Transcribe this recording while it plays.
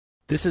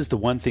This is the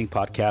One Thing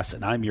Podcast,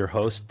 and I'm your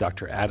host,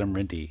 Dr. Adam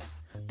Rindy.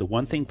 The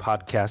One Thing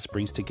Podcast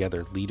brings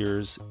together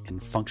leaders in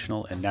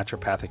functional and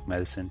naturopathic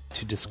medicine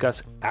to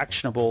discuss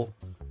actionable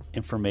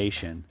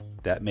information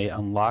that may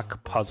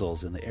unlock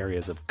puzzles in the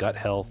areas of gut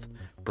health,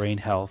 brain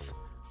health,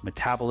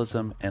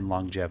 metabolism, and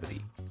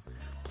longevity.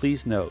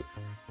 Please note,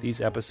 these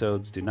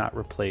episodes do not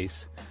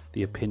replace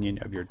the opinion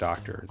of your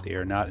doctor. They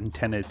are not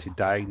intended to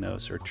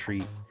diagnose or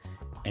treat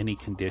any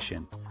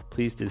condition.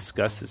 Please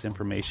discuss this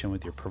information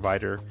with your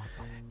provider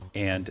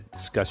and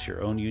discuss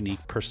your own unique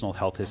personal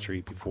health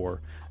history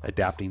before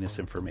adapting this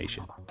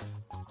information.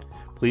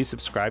 Please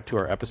subscribe to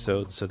our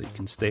episodes so that you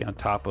can stay on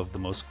top of the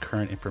most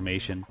current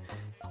information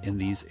in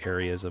these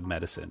areas of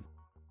medicine.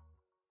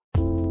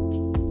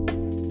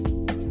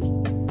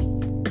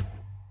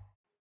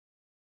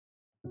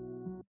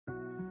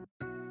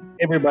 Hey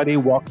everybody,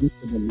 welcome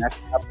to the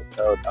next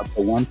episode of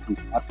the One Thing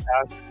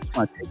Podcast. I just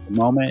want to take a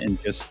moment and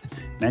just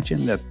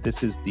mention that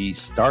this is the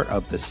start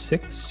of the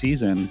 6th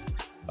season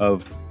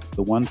of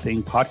the One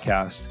Thing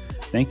Podcast.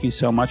 Thank you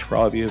so much for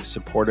all of you who have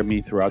supported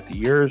me throughout the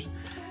years.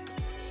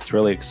 It's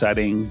really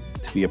exciting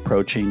to be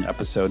approaching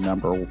episode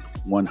number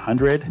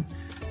 100.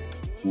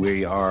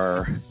 We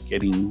are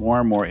getting more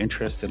and more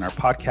interest in our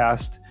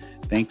podcast.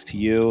 Thanks to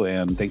you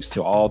and thanks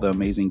to all the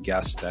amazing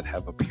guests that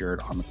have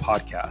appeared on the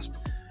podcast.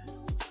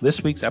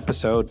 This week's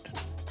episode,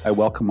 I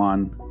welcome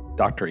on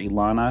Dr.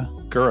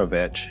 Ilana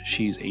Gurevich.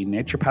 She's a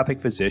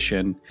naturopathic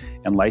physician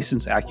and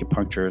licensed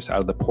acupuncturist out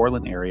of the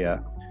Portland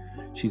area.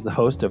 She's the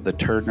host of the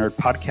Turd Nerd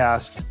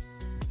podcast.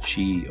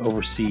 She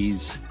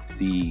oversees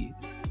the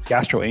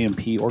Gastro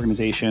AMP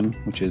organization,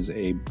 which is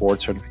a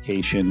board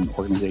certification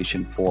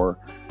organization for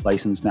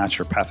licensed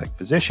naturopathic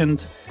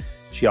physicians.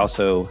 She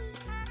also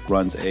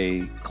runs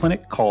a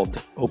clinic called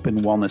Open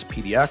Wellness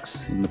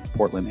PDX in the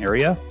Portland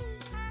area.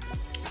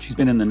 She's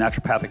been in the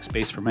naturopathic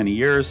space for many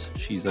years.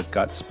 She's a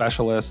gut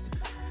specialist.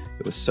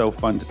 It was so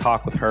fun to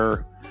talk with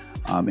her.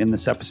 In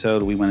this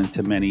episode, we went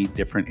into many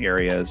different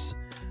areas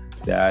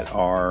that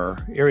are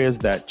areas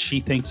that she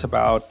thinks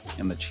about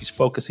and that she's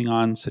focusing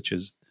on, such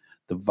as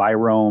the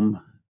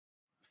virome,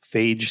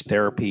 phage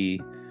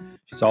therapy.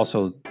 She's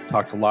also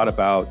talked a lot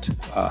about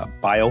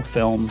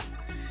biofilm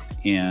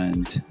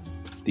and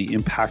the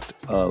impact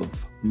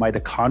of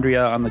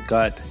mitochondria on the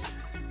gut,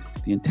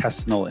 the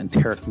intestinal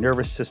enteric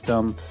nervous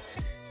system,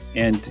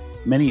 and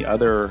many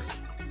other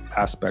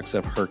aspects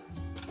of her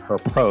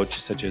approach,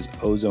 such as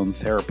ozone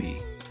therapy.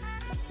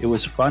 It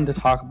was fun to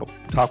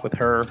talk with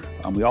her.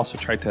 We also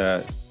tried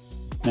to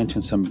mention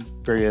some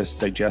various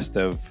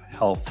digestive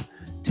health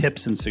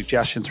tips and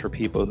suggestions for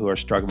people who are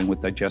struggling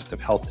with digestive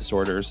health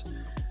disorders.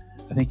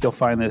 I think you'll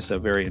find this a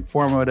very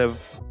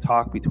informative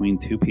talk between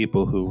two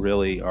people who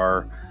really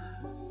are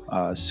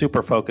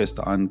super focused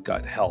on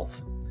gut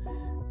health.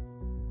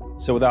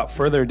 So without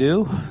further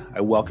ado, I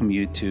welcome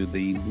you to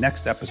the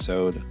next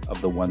episode of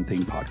the One Thing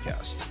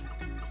Podcast.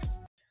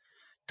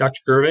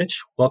 Dr. Gurevich,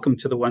 welcome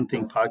to the One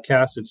Thing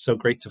Podcast. It's so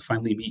great to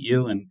finally meet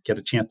you and get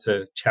a chance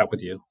to chat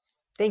with you.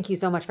 Thank you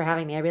so much for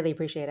having me. I really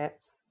appreciate it.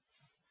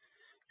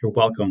 You're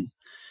welcome.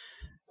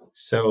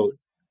 So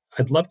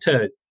I'd love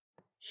to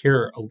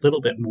hear a little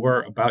bit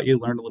more about you,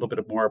 learn a little bit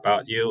more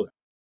about you.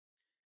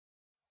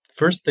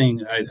 First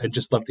thing I'd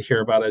just love to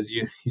hear about is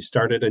you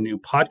started a new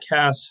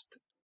podcast.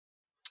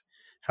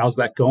 How's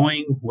that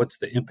going? What's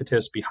the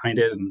impetus behind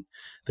it and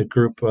the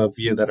group of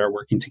you that are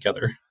working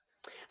together?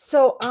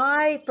 So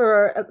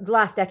for the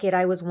last decade,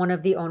 I was one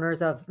of the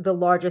owners of the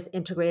largest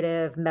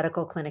integrative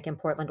medical clinic in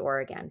Portland,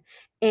 Oregon.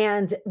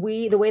 And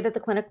the way that the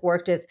clinic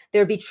worked is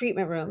there'd be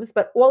treatment rooms,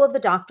 but all of the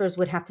doctors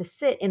would have to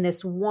sit in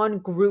this one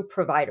group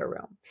provider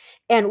room.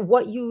 And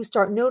what you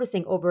start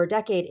noticing over a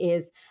decade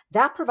is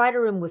that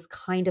provider room was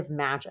kind of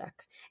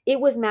magic. It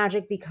was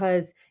magic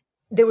because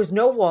there was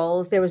no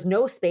walls, there was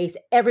no space,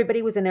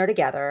 everybody was in there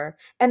together.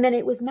 And then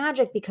it was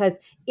magic because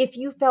if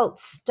you felt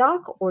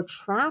stuck or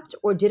trapped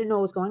or didn't know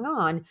what was going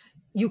on,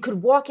 you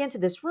could walk into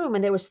this room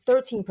and there was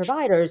 13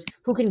 providers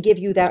who can give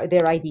you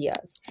their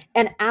ideas.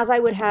 And as I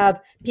would have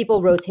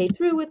people rotate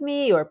through with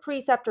me or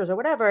preceptors or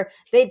whatever,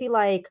 they'd be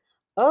like,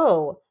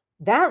 oh,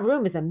 that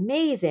room is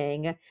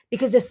amazing,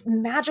 because this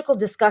magical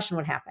discussion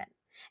would happen.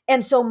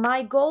 And so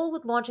my goal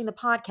with launching the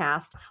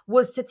podcast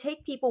was to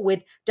take people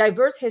with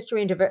diverse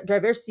history and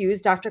diverse views.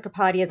 Dr.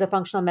 Kapadi is a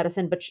functional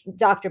medicine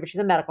doctor, but she's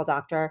a medical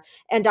doctor.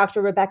 And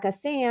Dr. Rebecca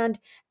Sand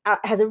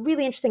has a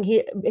really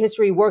interesting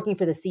history working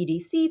for the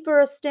CDC for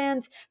a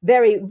stint,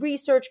 very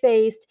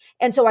research-based.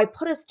 And so I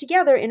put us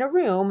together in a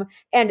room,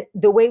 and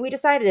the way we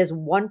decided is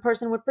one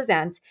person would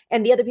present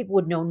and the other people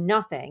would know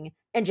nothing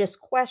and just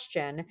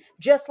question,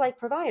 just like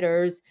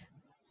providers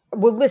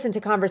will listen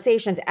to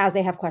conversations as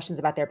they have questions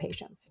about their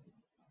patients.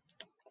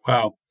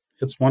 Wow,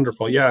 it's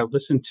wonderful. Yeah, I've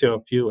listened to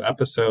a few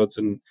episodes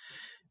and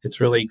it's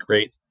really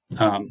great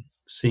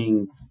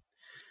seeing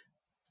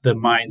the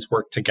minds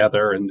work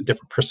together and the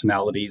different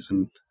personalities.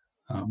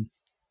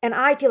 And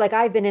I feel like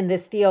I've been in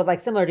this field, like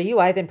similar to you,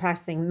 I've been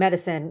practicing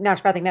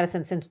naturopathic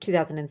medicine since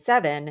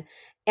 2007.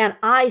 And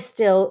I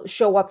still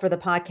show up for the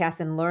podcast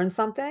and learn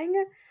something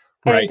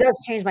And it Right.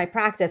 does change my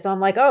practice. So I'm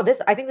like, oh,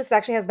 I think this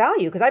actually has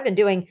value because I've been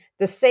doing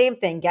the same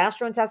thing,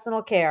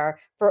 gastrointestinal care,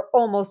 for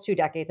almost 2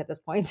 decades at this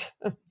point.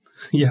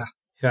 Yeah.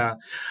 Yeah.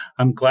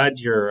 I'm glad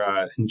you're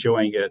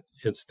enjoying it.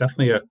 It's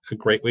definitely a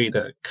great way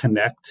to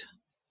connect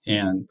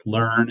and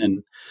learn,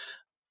 and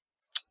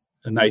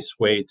a nice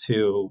way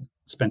to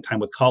spend time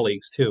with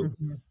colleagues too.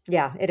 Mhm.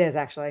 Yeah, it is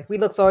actually. We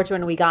look forward to it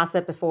and we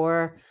gossip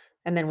before,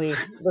 and then we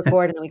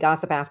record and then we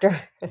gossip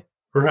after.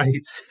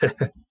 Right.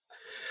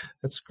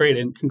 That's great.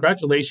 And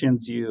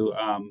congratulations. You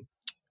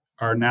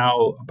are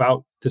now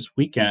about this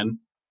weekend.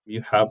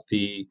 You have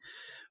the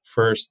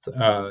first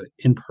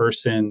in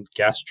person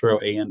gastro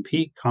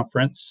ANP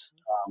conference.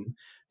 Um,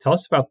 Tell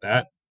us about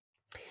that.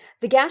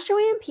 The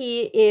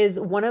GastroAMP is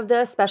one of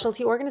the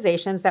specialty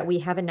organizations that we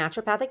have in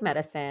naturopathic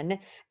medicine.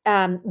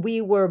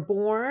 We were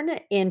born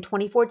in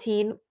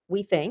 2014,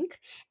 we think,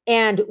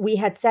 and we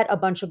had set a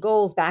bunch of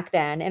goals back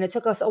then. And it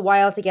took us a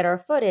while to get our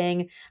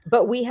footing,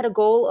 but we had a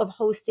goal of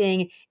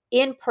hosting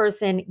in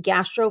person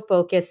gastro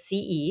focused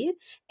CE.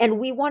 And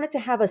we wanted to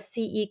have a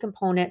CE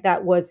component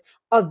that was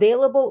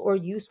available or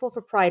useful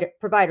for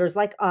providers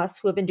like us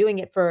who have been doing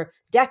it for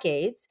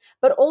decades,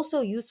 but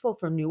also useful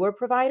for newer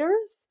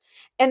providers.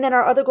 And then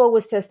our other goal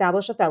was to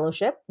establish a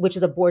fellowship, which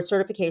is a board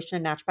certification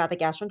in naturopathic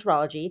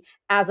gastroenterology.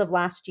 As of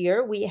last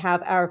year,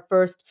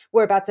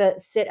 we're about to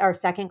sit our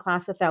second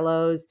class of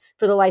fellows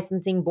for the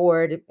licensing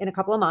board in a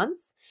couple of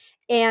months.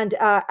 And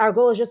our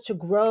goal is just to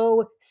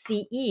grow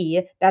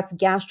CE that's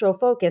gastro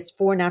focused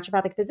for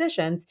naturopathic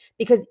physicians,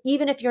 because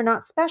even if you're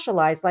not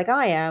specialized like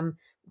I am,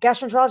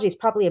 gastroenterology is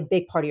probably a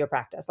big part of your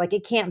practice. Like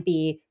it can't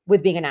be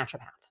with being a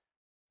naturopath.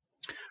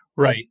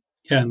 Right.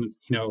 And,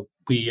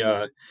 we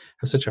have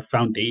such a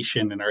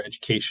foundation in our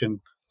education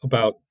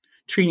about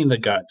treating the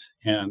gut,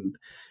 and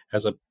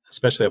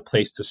especially a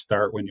place to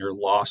start when you're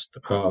lost,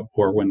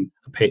 or when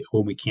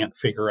we can't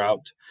figure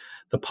out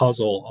the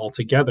puzzle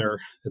altogether.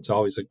 It's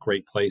always a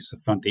great place, a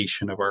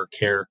foundation of our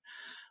care.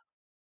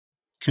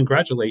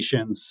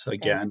 Congratulations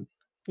Thanks. again.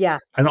 Yeah.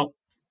 I don't.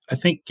 I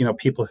think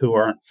people who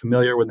aren't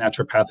familiar with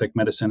naturopathic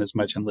medicine as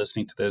much and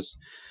listening to this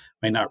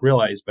may not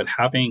realize, but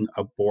having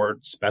a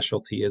board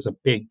specialty is a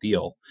big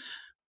deal.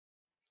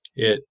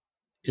 It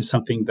is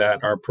something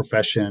that our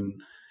profession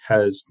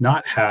has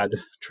not had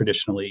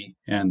traditionally,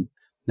 and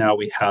now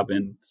we have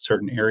in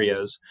certain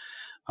areas,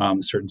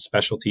 certain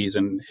specialties,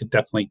 and it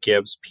definitely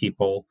gives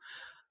people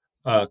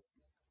a,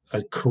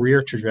 a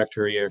career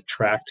trajectory, a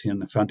track,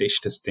 and a foundation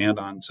to stand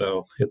on.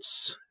 So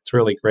it's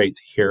really great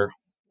to hear.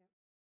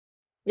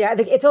 Yeah, I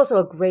think it's also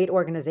a great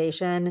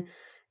organization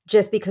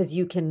just because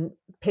you can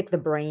pick the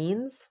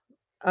brains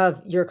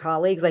of your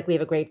colleagues. Like we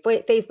have a great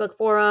Facebook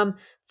forum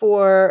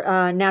for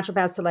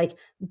naturopaths to like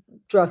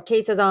draw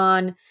cases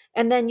on.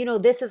 And then,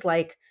 this is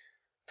like,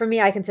 for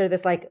me, I consider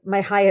this like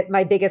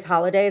my biggest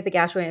holiday is the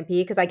Gastro MP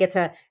because I get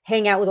to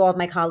hang out with all of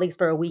my colleagues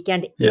for a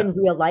weekend Yeah, in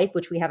real life,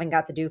 which we haven't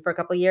got to do for a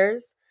couple of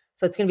years.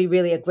 So it's going to be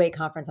really a great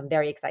conference. I'm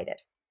very excited.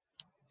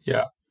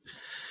 yeah.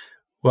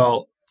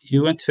 Well,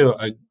 you went to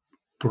a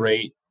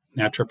great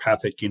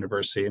naturopathic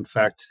university. In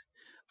fact,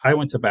 I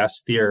went to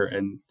Bastyr,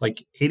 and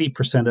like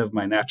 80% of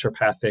my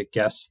naturopathic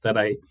guests that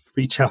I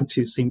reach out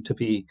to seem to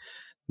be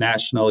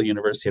National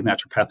University of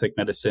Naturopathic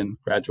Medicine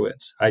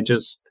graduates. I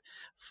just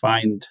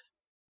find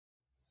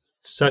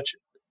such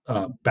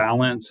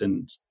balance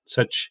and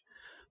such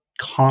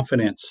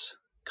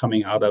confidence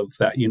coming out of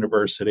that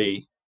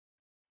university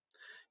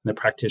and the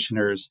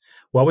practitioners.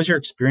 What was your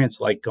experience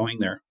like going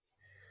there?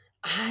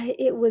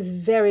 It was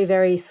very,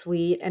 very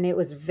sweet and it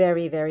was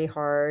very, very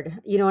hard.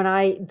 And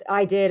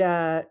I did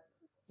a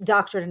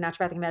doctorate in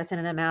naturopathic medicine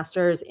and a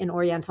master's in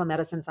oriental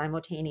medicine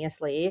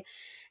simultaneously.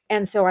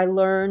 And so I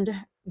learned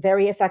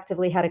very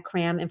effectively how to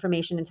cram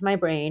information into my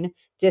brain,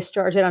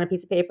 discharge it on a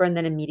piece of paper, and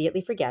then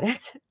immediately forget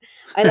it.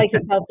 I like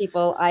to tell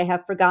people I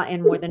have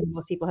forgotten more than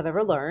most people have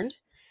ever learned.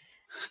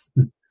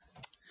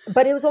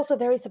 But it was also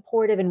very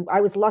supportive, and I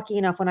was lucky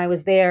enough when I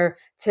was there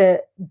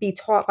to be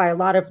taught by a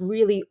lot of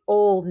really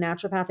old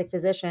naturopathic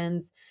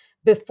physicians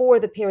before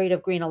the period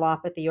of green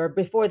allopathy or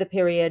before the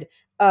period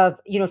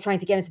of trying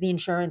to get into the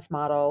insurance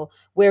model,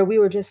 where we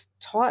were just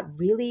taught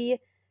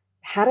really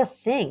how to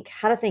think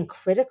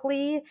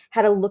critically,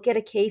 how to look at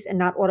a case and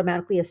not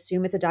automatically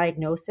assume it's a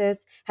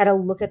diagnosis, how to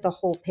look at the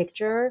whole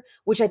picture,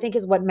 which I think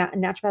is what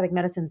naturopathic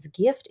medicine's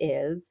gift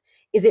is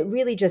it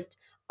really just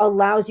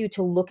allows you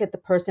to look at the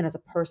person as a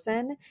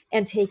person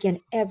and take in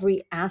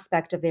every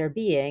aspect of their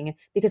being,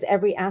 because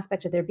every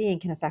aspect of their being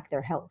can affect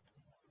their health.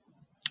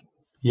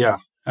 Yeah,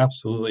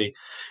 absolutely.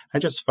 I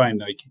just find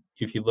like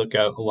if you look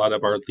at a lot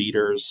of our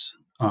leaders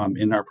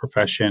in our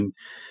profession,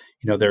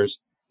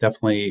 there's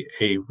definitely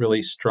a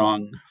really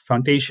strong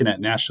foundation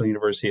at National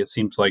University. It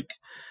seems like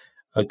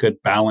a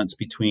good balance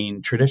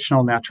between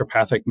traditional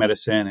naturopathic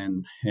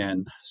medicine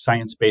and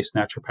science-based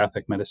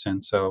naturopathic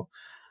medicine. So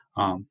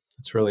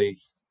it's really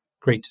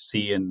great to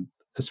see, and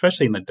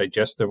especially in the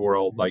digestive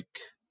world, like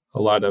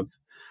a lot of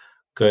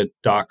good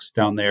docs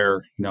down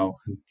there.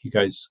 You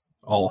guys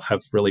all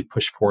have really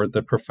pushed forward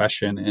the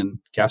profession in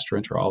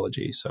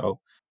gastroenterology.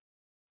 So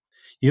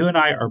you and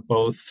I are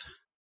both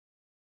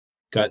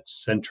gut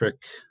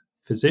centric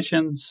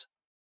physicians.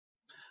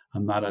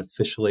 I'm not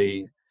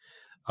officially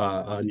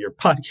on your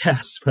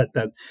podcast, but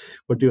that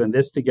we're doing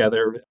this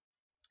together.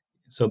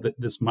 So this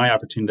is my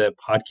opportunity to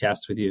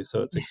podcast with you.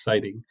 So it's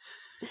exciting.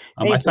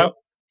 I Thank you. thought,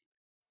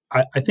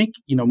 I think,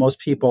 most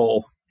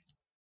people,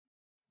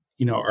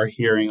 are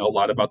hearing a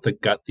lot about the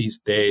gut these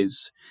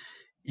days.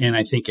 And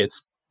I think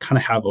it's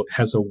kind of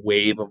has a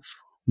wave of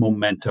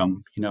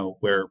momentum,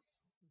 where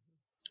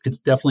it's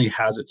definitely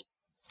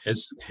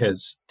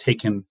has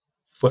taken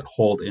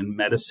foothold in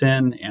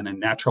medicine and in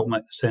natural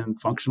medicine,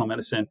 functional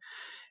medicine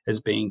as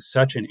being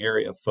such an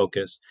area of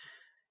focus.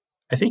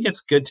 I think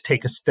it's good to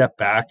take a step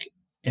back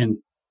and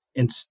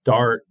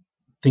start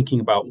thinking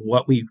about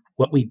what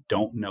we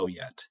don't know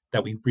yet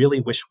that we really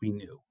wish we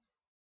knew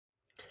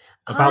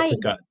about I the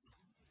gut.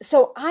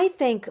 so I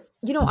think,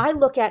 I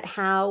look at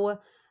how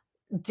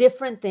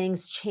different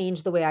things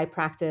change the way I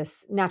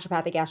practice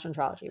naturopathic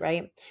gastroenterology,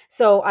 right?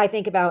 So I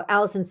think about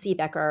Alison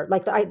Seebecker.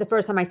 Like the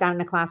first time I sat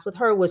in a class with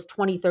her was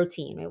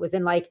 2013. It was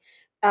in like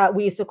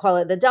we used to call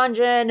it the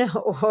dungeon,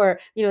 or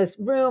this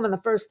room on the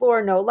first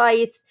floor, no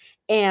lights,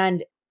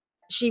 and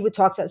she would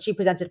talk to us. She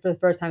presented for the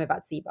first time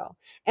about SIBO.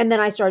 And then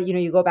I started,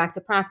 you go back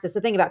to practice.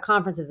 The thing about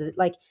conferences is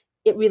like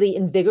it really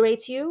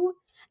invigorates you.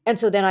 And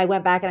so then I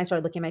went back and I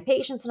started looking at my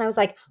patients and I was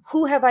like,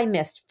 who have I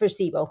missed for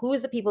SIBO? Who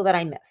is the people that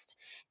I missed?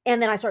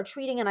 And then I start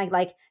treating and I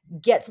like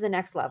get to the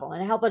next level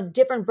and help a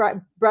different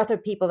breadth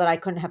of people that I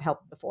couldn't have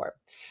helped before.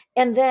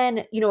 And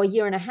then, a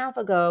year and a half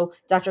ago,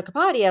 Dr.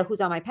 Kapadia,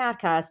 who's on my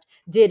podcast,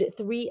 did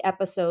 3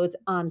 episodes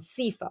on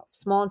SIFO,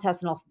 small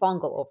intestinal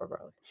fungal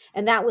overgrowth.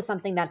 And that was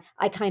something that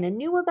I kind of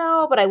knew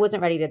about, but I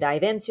wasn't ready to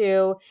dive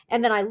into.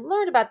 And then I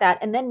learned about that.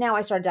 And then now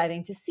I started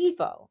diving to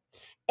SIFO.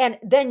 And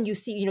then you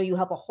see, you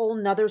help a whole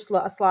nother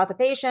sloth of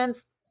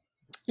patients.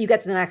 You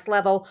get to the next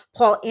level.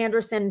 Paul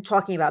Anderson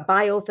talking about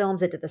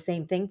biofilms, it did the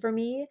same thing for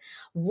me.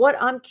 What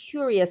I'm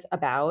curious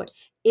about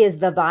is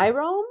the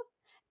virome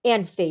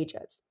and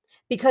phages.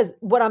 Because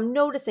what I'm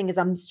noticing is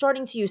I'm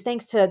starting to use,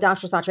 thanks to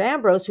Dr. Sacha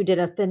Ambrose, who did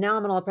a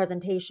phenomenal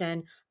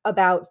presentation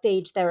about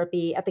phage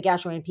therapy at the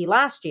Gastro NP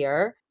last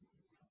year.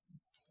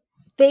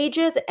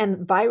 Phages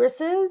and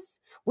viruses,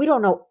 we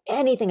don't know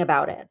anything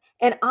about it.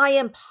 And I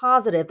am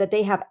positive that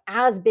they have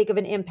as big of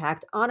an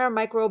impact on our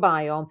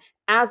microbiome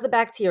as the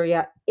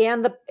bacteria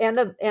and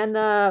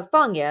the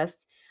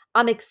fungus.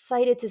 I'm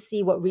excited to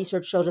see what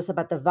research shows us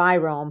about the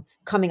virome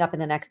coming up in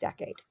the next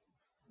decade.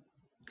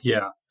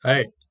 Yeah,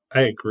 I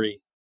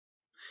agree.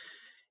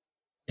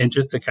 And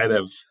just to kind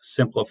of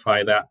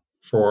simplify that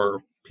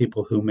for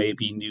people who may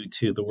be new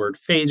to the word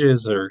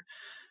phages or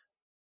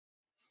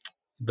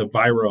the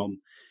virome,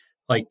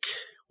 like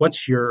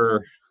what's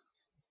your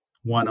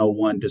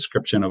 101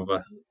 description of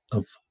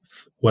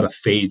what a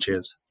phage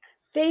is?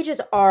 Phages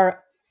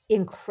are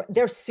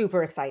they're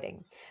super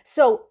exciting.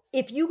 So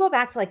if you go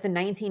back to like the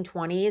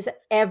 1920s,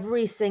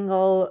 every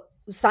single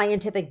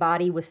scientific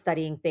body was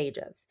studying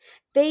phages.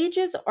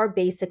 Phages are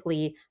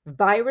basically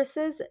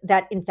viruses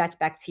that infect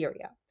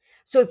bacteria.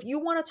 So if you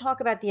want to talk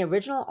about the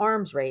original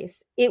arms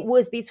race, it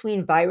was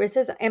between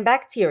viruses and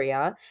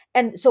bacteria.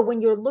 And so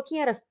when you're looking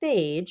at a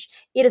phage,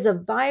 it is a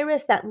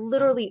virus that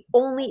literally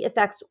only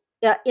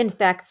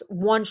infects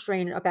one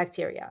strain of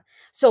bacteria.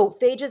 So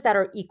phages that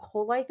are E.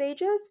 coli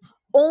phages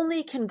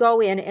only can go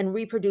in and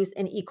reproduce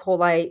an E.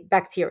 coli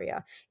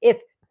bacteria.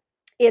 If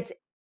it's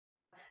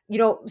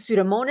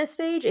Pseudomonas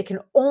phage, it can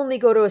only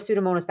go to a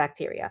Pseudomonas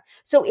bacteria.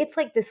 So it's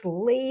like this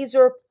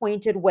laser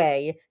pointed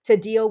way to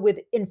deal with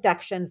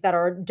infections that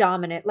are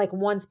dominant, like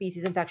one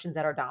species infections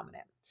that are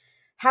dominant.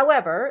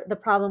 However, the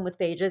problem with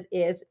phages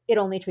is it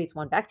only treats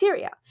one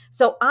bacteria.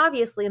 So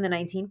obviously in the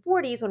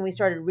 1940s, when we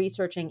started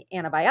researching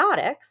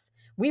antibiotics,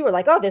 we were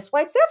like, oh, this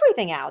wipes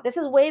everything out. This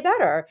is way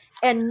better.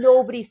 And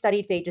nobody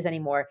studied phages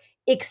anymore,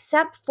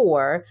 except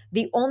for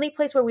the only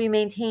place where we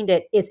maintained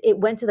it is it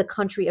went to the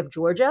country of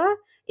Georgia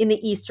in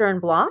the Eastern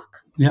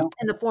Bloc Yeah.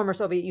 in the former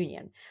Soviet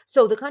Union.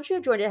 So the country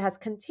of Georgia has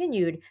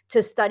continued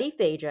to study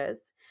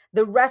phages.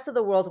 The rest of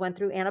the world went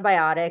through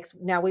antibiotics.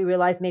 Now we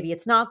realize maybe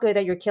it's not good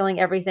that you're killing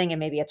everything and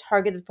maybe a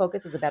targeted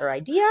focus is a better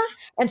idea.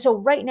 And so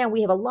right now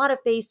we have a lot of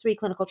phase 3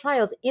 clinical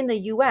trials in the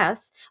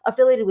US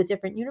affiliated with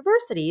different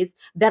universities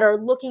that are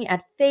looking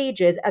at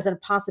phages as a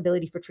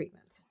possibility for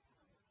treatment.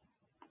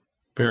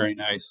 Very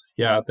nice.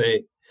 Yeah,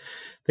 they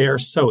are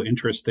so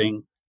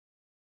interesting.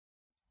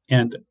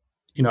 And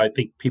I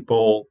think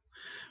people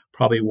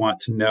probably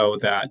want to know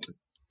that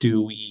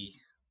do we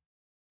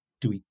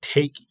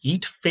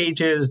eat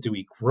phages? Do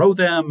we grow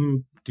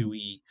them? Do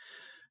we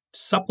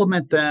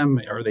supplement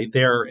them? Are they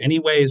there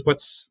anyways?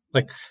 What's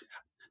like,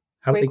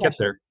 how do Great they get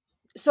question. there?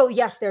 So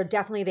yes, they're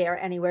definitely there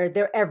anywhere.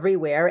 They're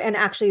everywhere. And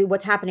actually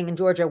what's happening in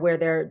Georgia where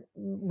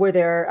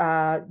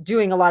they're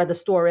doing a lot of the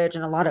storage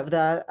and a lot of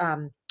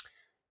the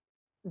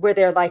where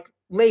they're like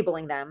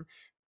labeling them,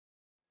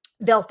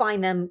 they'll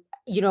find them,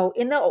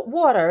 in the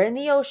water, in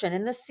the ocean,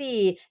 in the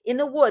sea, in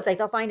the woods, like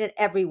they'll find it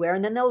everywhere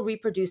and then they'll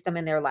reproduce them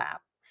in their lab.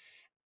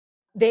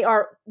 They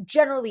are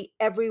generally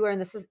everywhere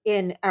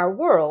in our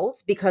world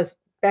because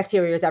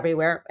bacteria is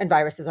everywhere and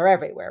viruses are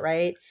everywhere,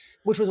 right?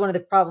 Which was one of the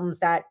problems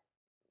that,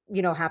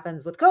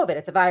 happens with COVID.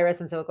 It's a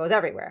virus, and so it goes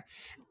everywhere.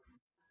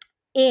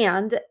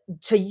 And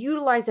to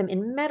utilize them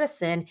in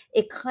medicine,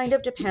 it kind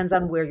of depends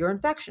on where your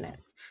infection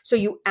is. So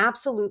you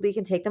absolutely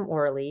can take them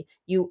orally.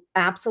 You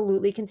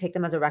absolutely can take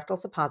them as a rectal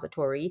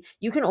suppository.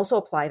 You can also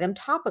apply them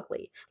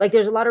topically. Like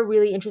there's a lot of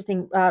really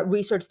interesting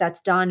research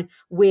that's done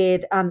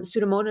with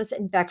Pseudomonas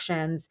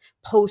infections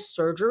post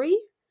surgery,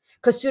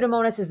 because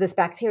Pseudomonas is this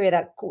bacteria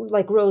that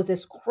like grows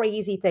this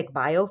crazy thick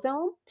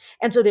biofilm,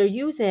 and so they're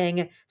using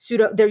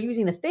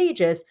the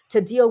phages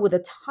to deal with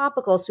a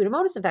topical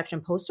Pseudomonas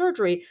infection post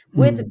surgery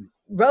with Mm,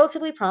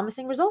 relatively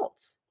promising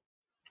results.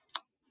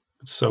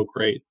 it's so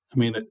great. I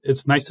mean,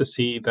 it's nice to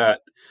see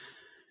that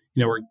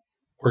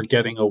we're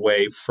getting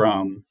away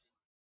from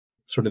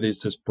sort of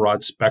this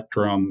broad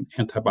spectrum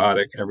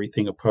antibiotic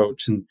everything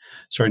approach and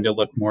starting to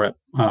look more at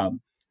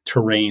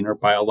terrain or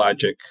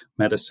biologic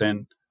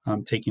medicine,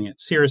 taking it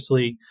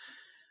seriously.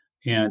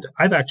 And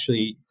I've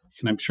actually,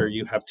 and I'm sure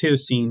you have too,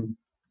 seen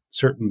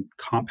certain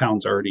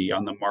compounds already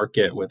on the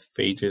market with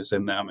phages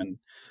in them, and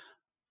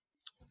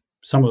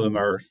some of them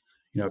are,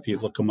 if you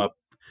look them up,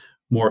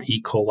 more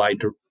E. coli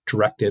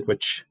directed,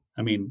 which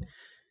I mean,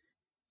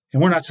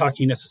 and we're not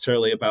talking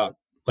necessarily about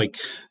like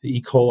the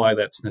E. coli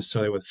that's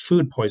necessarily with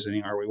food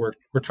poisoning, are we?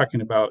 We're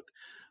talking about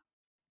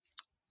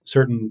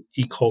certain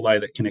E.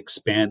 coli that can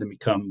expand and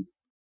become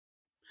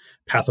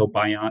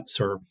pathobionts,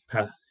 or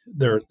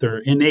they're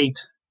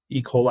innate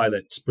E. coli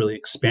that's really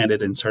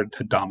expanded and started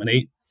to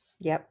dominate.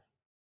 Yep.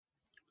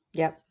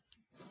 Yep.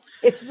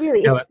 It's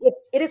really Yeah,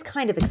 it is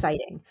kind of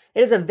exciting.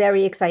 It is a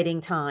very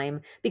exciting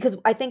time because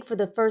I think for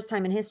the first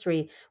time in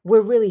history,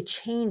 we're really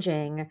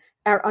changing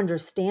our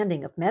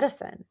understanding of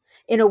medicine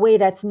in a way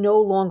that's no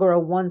longer a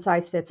one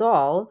size fits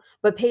all,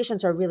 but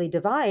patients are really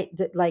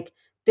like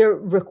they're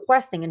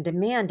requesting and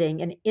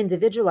demanding an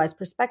individualized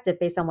perspective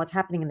based on what's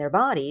happening in their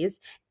bodies.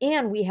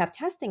 And we have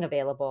testing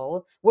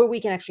available where we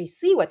can actually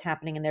see what's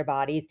happening in their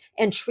bodies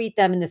and treat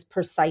them in this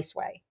precise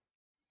way.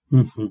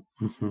 hmm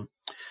hmm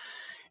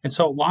and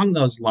so along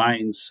those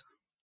lines,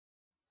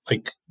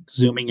 like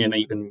zooming in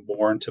even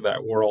more into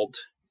that world,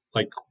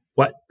 like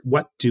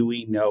what do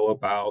we know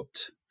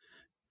about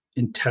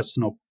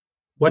intestinal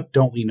what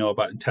don't we know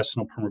about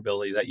intestinal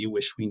permeability that you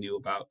wish we knew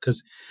about?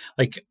 Because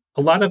like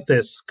a lot of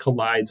this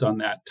collides on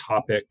that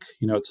topic.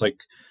 It's like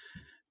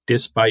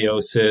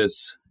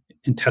dysbiosis,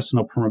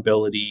 intestinal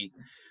permeability,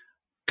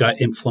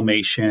 gut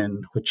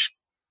inflammation, which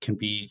can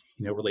be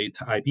related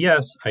to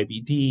IBS,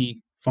 IBD,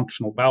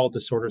 functional bowel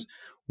disorders.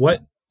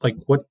 What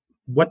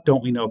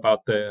don't we know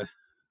about the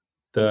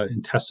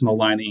intestinal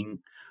lining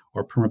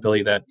or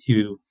permeability that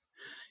you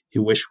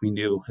wish we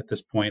knew at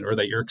this point, or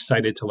that you're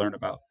excited to learn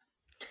about?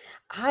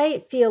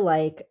 I feel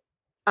like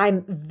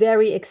I'm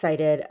very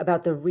excited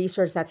about the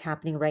research that's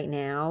happening right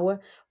now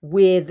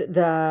with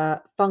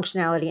the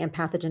functionality and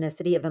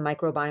pathogenicity of the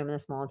microbiome in the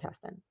small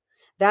intestine.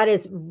 That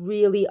is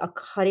really a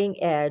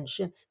cutting edge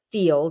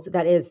field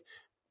that is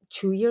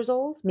 2 years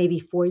old, maybe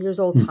 4 years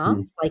old hmm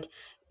tops. Like,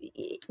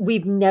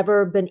 we've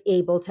never been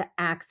able to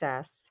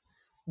access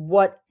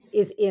what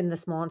is in the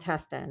small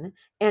intestine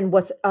and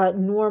what's a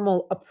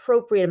normal,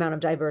 appropriate amount of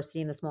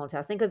diversity in the small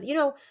intestine. Because,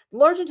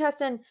 large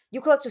intestine,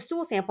 you collect a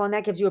stool sample and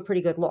that gives you a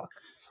pretty good look.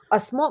 The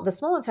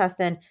small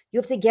intestine, you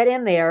have to get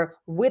in there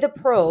with a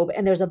probe,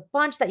 and there's a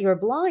bunch that you're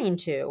blind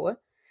to,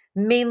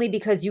 mainly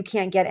because you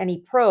can't get any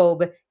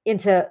probe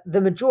into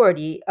the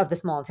majority of the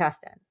small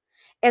intestine.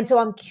 And so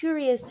I'm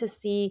curious to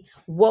see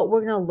what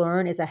we're going to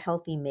learn is a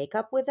healthy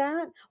makeup with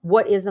that.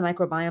 What is the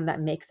microbiome that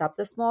makes up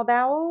the small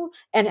bowel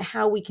and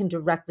how we can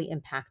directly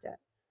impact it?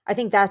 I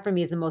think that for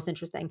me is the most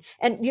interesting.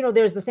 And,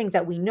 there's the things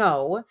that we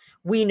know.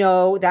 We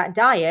know that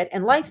diet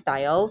and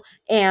lifestyle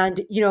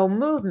and,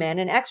 movement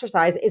and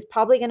exercise is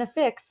probably going to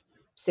fix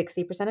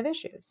 60% of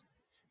issues.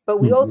 But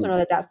we also hmm know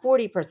that that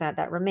 40%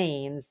 that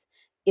remains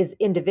is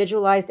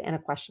individualized and a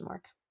question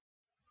mark.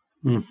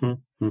 hmm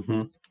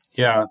hmm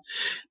Yeah,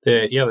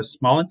 the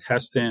small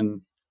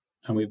intestine,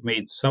 and we've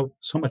made so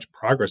much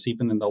progress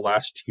even in the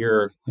last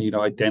year.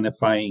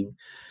 Identifying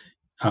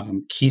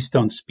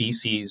keystone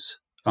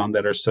species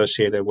that are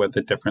associated with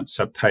the different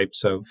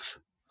subtypes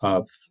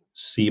of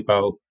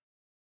SIBO,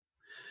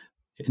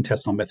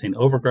 intestinal methane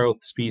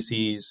overgrowth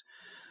species,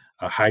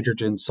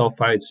 hydrogen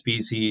sulfide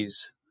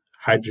species,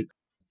 hydro,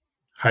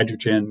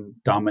 hydrogen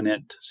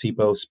dominant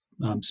SIBO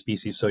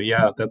species. So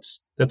yeah,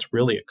 that's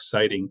really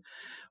exciting.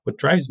 What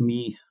drives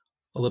me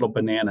a little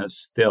bananas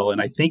still,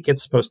 and I think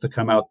it's supposed to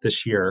come out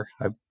this year.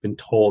 I've been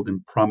told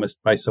and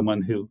promised by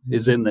someone who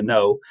is in the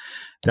know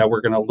that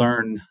we're going to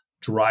learn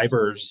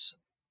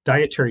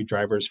dietary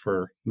drivers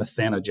for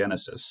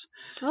methanogenesis.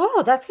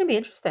 Oh, that's going to be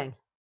interesting.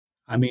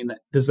 I mean,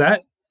 does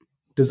that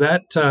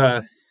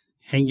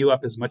hang you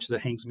up as much as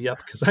it hangs me up?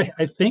 Because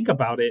I think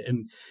about it,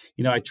 and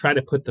I try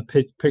to put the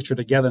picture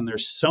together, and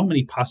there's so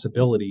many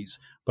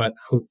possibilities. But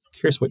I'm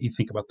curious what you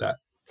think about that.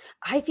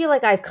 I feel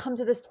like I've come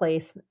to this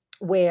place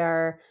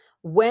where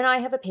when I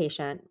have a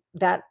patient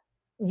that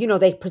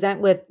they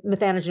present with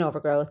methanogen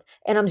overgrowth,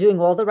 and I'm doing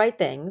all the right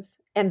things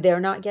and they're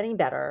not getting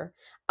better,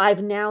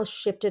 I've now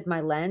shifted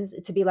my lens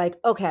to be like,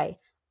 okay,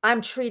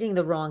 I'm treating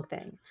the wrong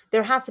thing.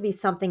 There has to be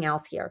something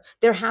else here.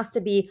 There has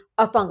to be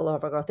a fungal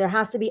overgrowth. There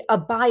has to be a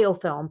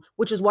biofilm,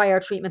 which is why our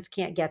treatments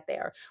can't get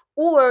there.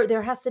 Or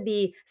there has to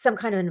be some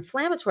kind of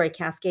inflammatory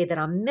cascade that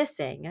I'm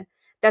missing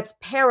that's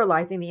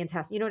paralyzing the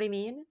intestine. You know what I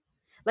mean?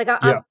 Like I'm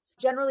Yeah.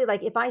 generally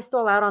like, if I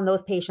stall out on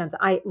those patients,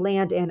 I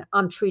land in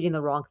I'm treating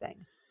the wrong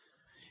thing.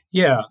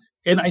 Yeah.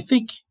 And I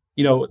think,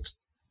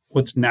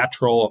 what's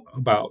natural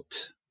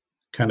about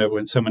kind of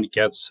when someone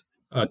gets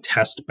a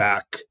test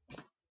back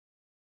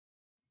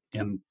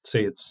and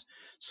say it's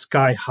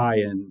sky high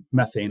in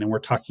methane, and we're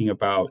talking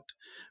about,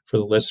 for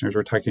the listeners,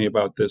 we're talking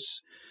about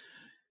this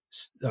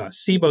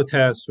SIBO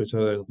test, which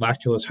are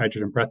lactulose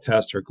hydrogen breath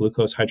test or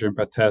glucose hydrogen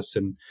breath test,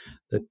 and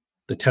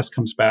the test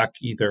comes back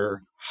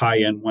either high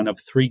in one of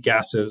three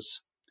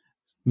gases,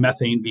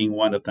 methane being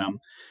one of them.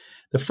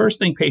 The first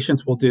thing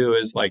patients will do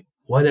is like,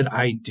 what did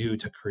I do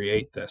to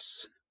create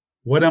this?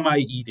 What am I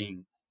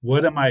eating?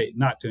 What am I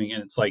not doing?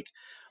 And it's like,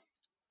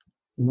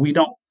 we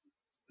don't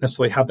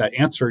necessarily have that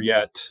answer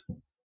yet,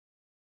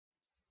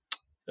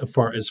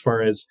 as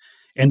far as,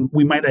 and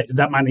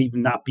that might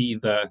even not be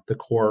the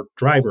core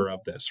driver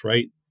of this,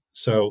 right?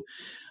 So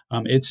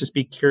it's just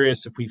be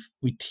curious if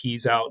we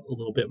tease out a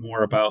little bit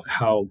more about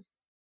how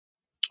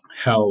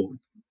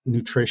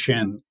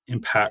nutrition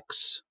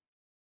impacts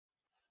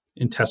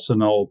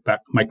intestinal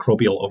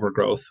microbial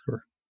overgrowth.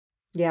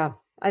 Yeah,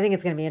 I think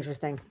it's going to be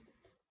interesting.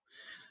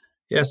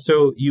 Yeah,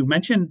 so you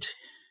mentioned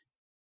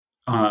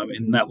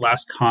in that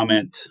last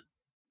comment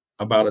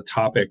about a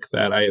topic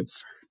that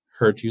I've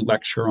heard you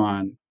lecture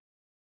on,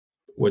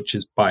 which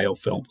is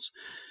biofilms.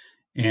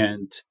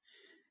 And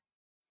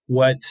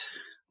what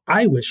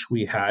I wish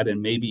we had,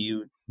 and maybe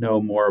you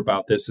know more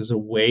about this, is a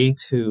way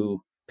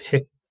to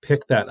pick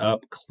that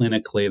up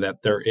clinically,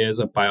 that there is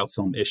a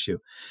biofilm issue.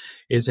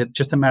 Is it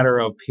just a matter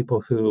of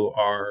people who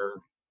are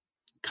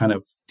kind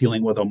of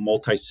dealing with a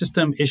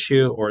multi-system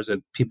issue, or is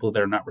it people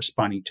that are not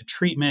responding to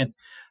treatment?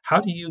 How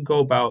do you go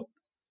about,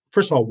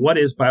 first of all, what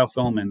is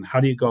biofilm, and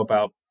how do you go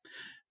about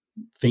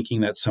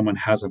thinking that someone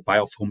has a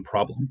biofilm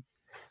problem?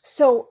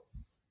 So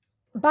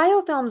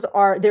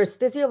biofilms there's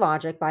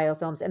physiologic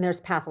biofilms and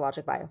there's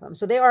pathologic biofilms.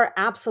 So they are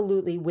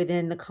absolutely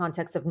within the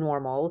context of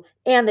normal,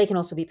 and they can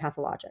also be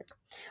pathologic.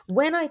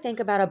 When I think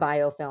about a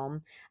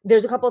biofilm,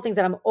 there's a couple of things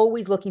that I'm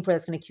always looking for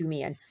that's going to cue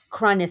me in.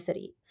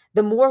 Chronicity.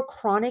 The more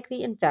chronic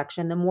the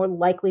infection, the more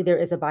likely there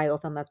is a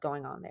biofilm that's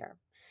going on there.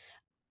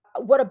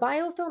 What a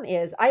biofilm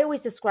is, I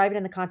always describe it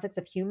in the context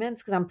of humans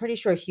because I'm pretty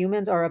sure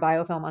humans are a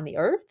biofilm on the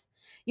earth.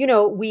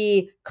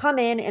 We come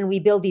in and we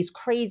build these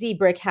crazy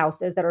brick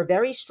houses that are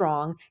very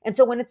strong. And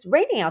so when it's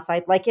raining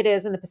outside, like it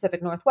is in the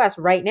Pacific Northwest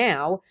right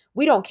now,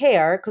 we don't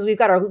care because we've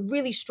got our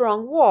really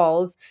strong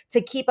walls to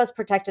keep us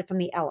protected from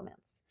the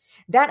elements.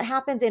 That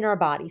happens in our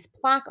bodies.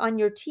 Plaque on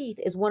your teeth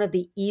is one of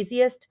the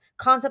easiest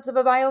concepts of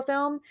a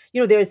biofilm.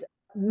 There's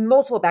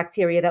multiple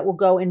bacteria that will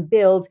go and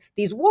build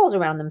these walls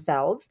around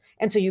themselves.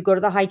 And so you go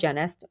to the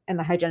hygienist and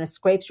the hygienist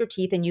scrapes your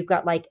teeth and you've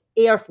got like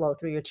airflow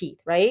through your teeth,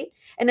 right?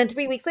 And then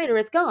 3 weeks later,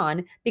 it's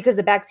gone because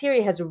the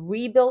bacteria has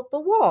rebuilt the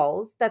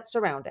walls that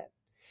surround it.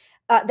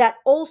 That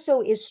also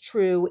is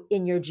true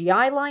in your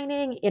GI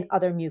lining, in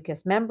other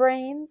mucous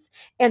membranes.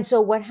 And so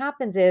what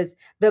happens is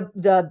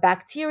the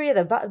bacteria,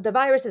 the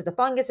viruses, the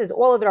funguses,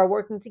 all of it are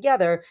working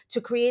together to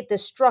create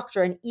this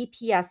structure, an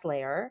EPS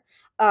layer,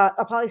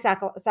 a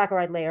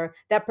polysaccharide layer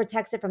that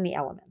protects it from the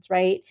elements,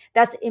 right?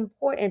 That's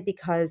important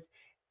because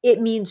it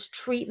means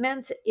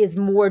treatment is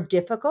more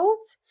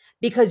difficult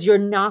because you're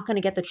not going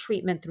to get the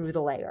treatment through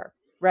the layer,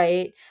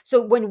 right?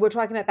 So when we're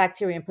talking about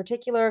bacteria in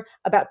particular,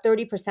 about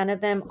 30% of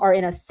them are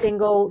in a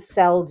single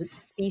celled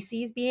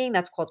species being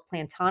that's called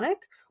planktonic,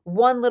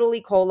 one little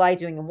E. coli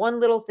doing one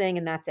little thing,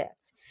 and that's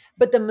it.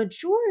 But the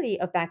majority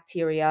of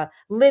bacteria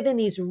live in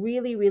these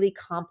really, really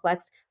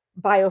complex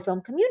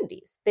biofilm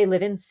communities. They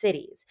live in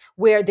cities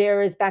where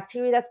there is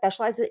bacteria that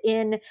specializes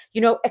in,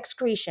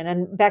 excretion,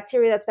 and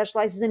bacteria that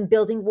specializes in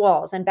building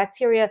walls, and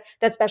bacteria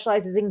that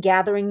specializes in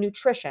gathering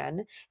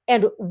nutrition.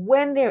 And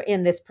when they're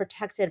in this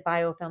protected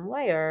biofilm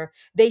layer,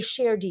 they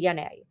share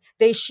DNA,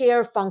 they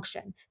share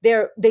function.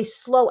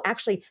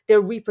 Actually,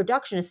 their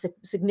reproduction is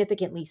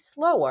significantly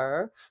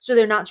slower. So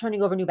they're not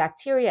turning over new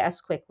bacteria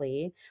as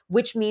quickly,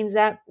 which means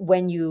that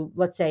when you,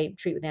 let's say,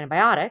 treat with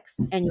antibiotics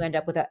and you end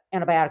up with an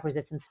antibiotic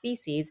resistant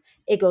species,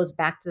 it goes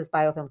back to this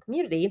biofilm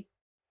community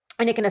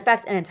and it can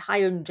affect an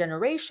entire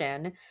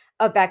generation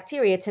of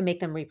bacteria to make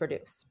them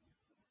reproduce.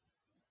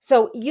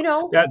 So,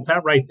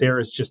 That right there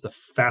is just a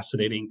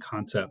fascinating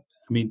concept.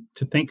 I mean,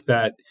 to think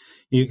that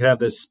you could have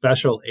this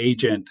special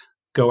agent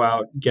go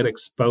out, get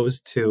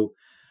exposed to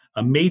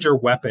a major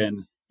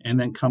weapon, and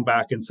then come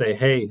back and say,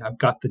 "Hey, I've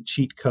got the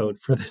cheat code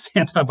for this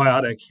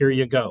antibiotic. Here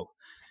you go."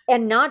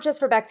 and not just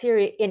for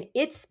bacteria in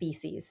its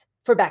species,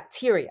 for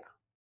bacteria.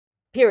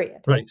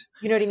 Period. Right.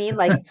 You know what I mean?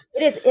 Like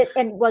it is it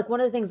and like one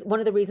of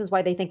the reasons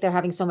why they think they're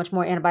having so much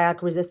more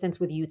antibiotic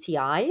resistance with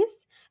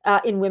UTIs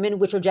in women,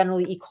 which are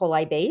generally E.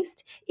 coli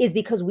based, is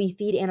because we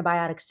feed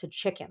antibiotics to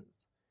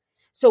chickens.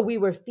 So we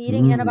were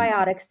feeding Mm,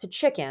 antibiotics to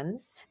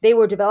chickens. They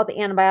were developing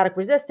antibiotic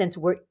resistance.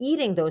 We're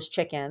eating those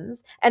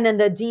chickens. And then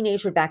the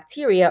denatured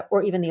bacteria,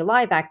 or even the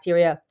alive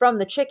bacteria from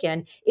the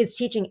chicken, is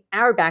teaching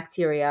our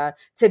bacteria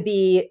to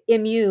be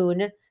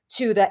immune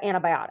to the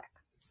antibiotic.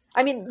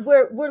 I mean,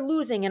 we're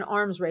losing an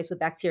arms race with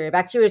bacteria.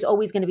 Bacteria is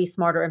always going to be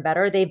smarter and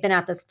better. They've been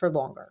at this for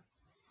longer.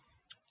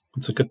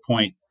 that's a good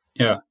point.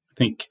 Yeah, I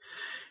think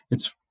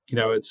it's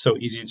so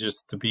easy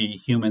just to be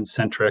human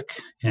centric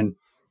and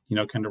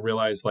kind of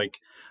realize like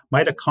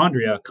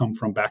mitochondria come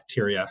from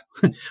bacteria,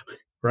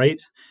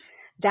 right?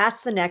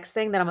 That's the next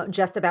thing that I'm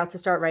just about to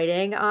start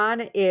writing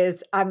on.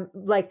 Is I'm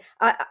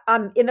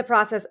in the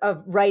process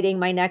of writing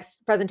my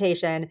next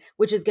presentation,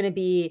 which is going to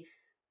be,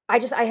 I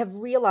have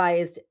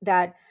realized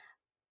that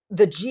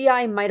the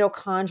GI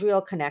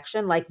mitochondrial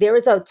connection, like there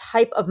is a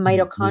type of Mhm.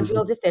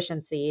 mitochondrial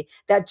deficiency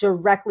that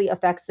directly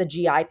affects the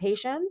GI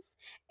patients.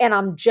 And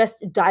I'm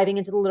just diving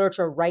into the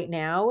literature right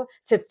now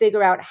to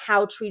figure out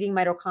how treating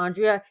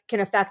mitochondria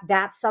can affect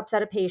that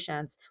subset of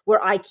patients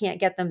where I can't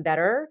get them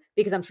better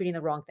because I'm treating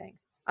the wrong thing.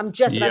 I'm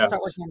just about to start Yes.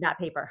 working on that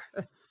paper.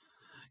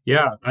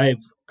 Yeah,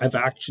 I've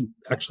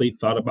actually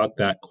thought about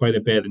that quite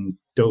a bit and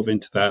dove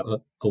into that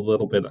a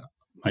little bit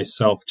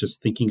myself,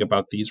 just thinking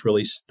about these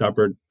really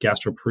stubborn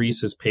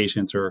gastroparesis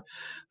patients or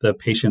the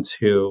patients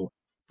who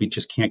we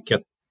just can't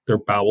get their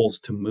bowels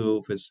to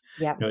move.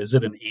 Yeah. Is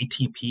it an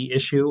ATP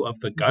issue of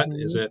the gut?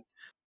 Is Mhm. it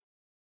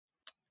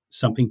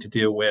something to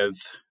do with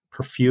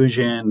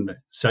perfusion,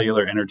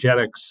 cellular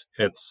energetics?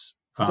 It's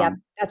Yep.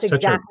 That's such a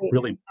exactly.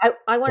 really I want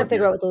to important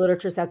figure out area. what the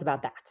literature says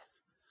about that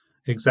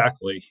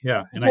Exactly.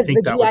 Yeah. And I because the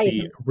think that would GI is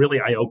be really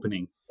eye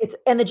opening. It's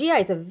and the GI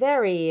is a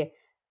very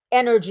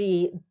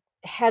energy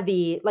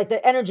heavy, like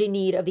the energy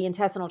need of the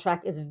intestinal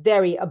tract is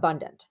very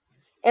abundant.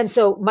 And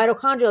so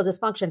mitochondrial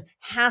dysfunction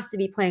has to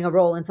be playing a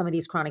role in some of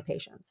these chronic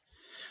patients.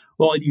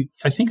 Well,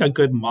 I think a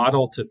good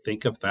model to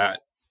think of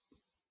that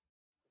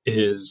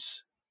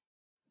is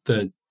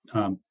the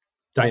um,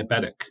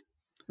 diabetic,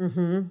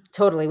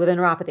 Totally with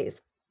neuropathies.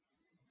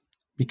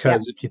 Yeah.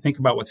 because if you think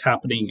about what's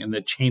happening in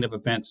the chain of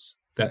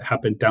events that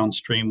happen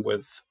downstream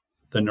with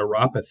the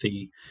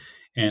neuropathy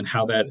and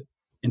how that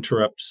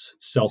interrupts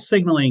cell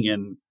signaling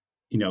and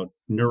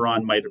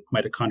neuron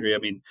mitochondria. I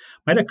mean,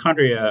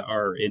 mitochondria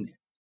are in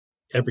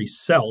every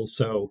cell,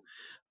 so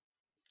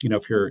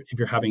if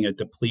you're having a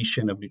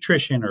depletion of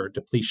nutrition or a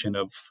depletion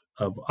of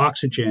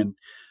oxygen,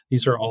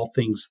 these are all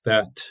things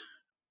that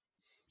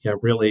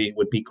really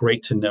would be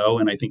great to know.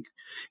 And I think it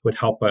would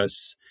help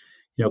us,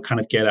 kind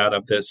of get out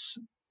of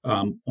this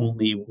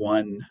only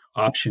one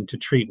option to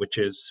treat, which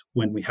is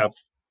when we have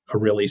a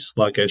really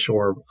sluggish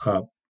or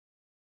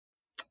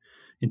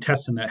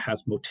intestine that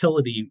has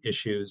motility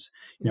issues.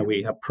 Yeah.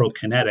 We have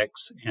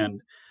prokinetics,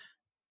 and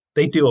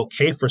they do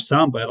okay for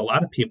some, but a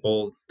lot of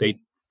people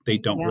they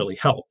don't Yeah. really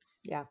help.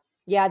 Yeah.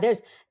 Yeah.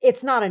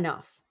 It's not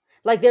enough.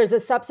 Like there's a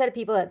subset of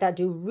people that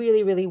do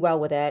really, really well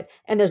with it.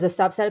 And there's a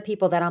subset of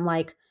people that I'm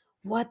like,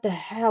 what the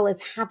hell is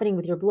happening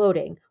with your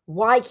bloating?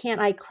 Why can't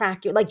I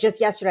crack your, like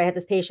just yesterday I had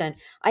this patient.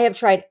 I have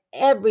tried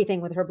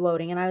everything with her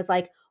bloating. And I was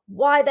like,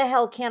 why the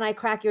hell can't I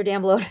crack your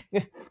damn bloating?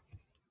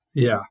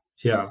 Yeah,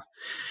 yeah.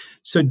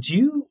 So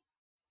do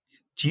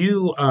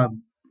you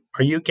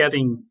are you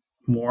getting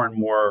more and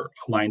more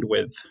aligned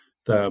with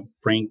the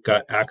brain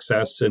gut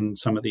axis in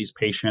some of these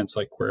patients,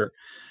 like where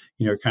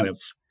kind of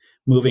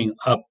moving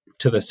up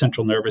to the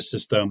central nervous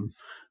system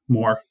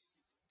more?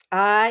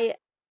 I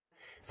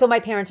So my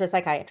parents are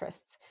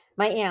psychiatrists.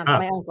 My aunts, Ah,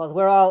 my uncles,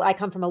 I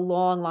come from a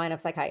long line of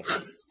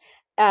psychiatrists.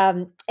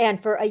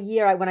 And for a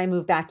year, when I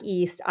moved back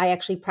east, I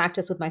actually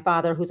practiced with my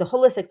father, who's a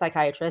holistic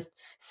psychiatrist,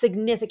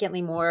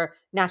 significantly more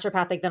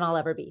naturopathic than I'll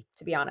ever be,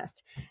 to be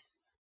honest.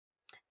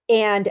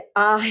 And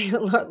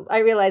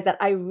I realized that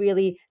I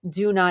really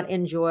do not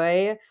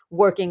enjoy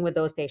working with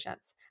those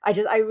patients.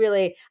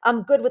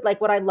 I'm good with like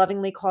what I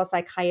lovingly call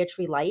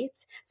psychiatry light.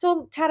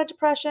 So a tad of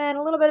depression,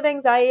 a little bit of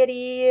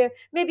anxiety,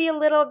 maybe a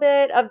little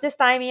bit of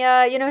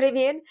dysthymia, you know what I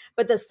mean?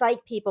 But the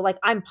psych people, like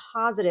I'm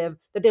positive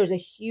that there's a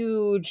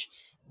huge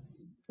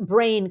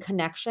brain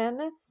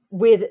connection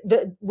with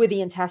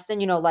the intestine,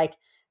 like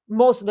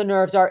most of the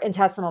nerves are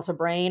intestinal to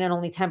brain and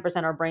only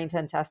 10% are brain to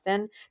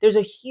intestine. There's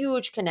a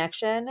huge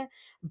connection,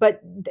 but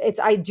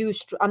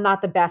I'm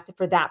not the best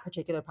for that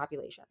particular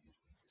population.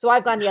 So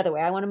I've gone the other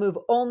way. I want to move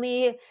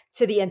only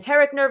to the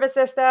enteric nervous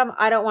system.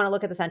 I don't want to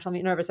look at the central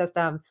nervous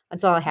system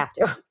until I have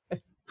to.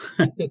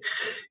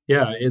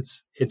 yeah.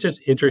 It's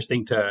just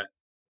interesting to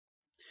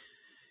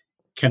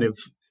kind of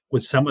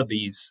with some of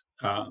these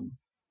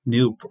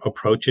new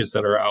approaches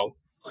that are out.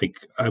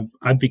 Like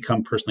I've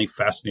become personally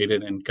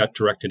fascinated in gut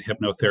directed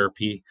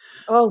hypnotherapy,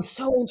 Oh,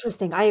 so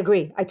interesting. I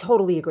agree. I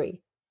totally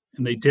agree.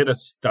 and they did a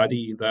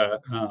study. The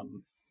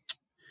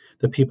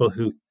people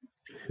who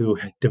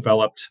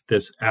developed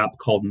this app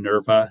called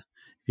Nerva. Have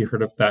you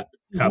heard of that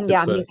app? Yeah,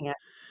 It's I'm a using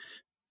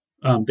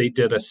it. They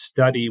did a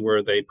study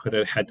where they put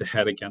it head to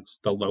head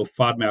against the low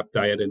FODMAP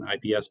diet in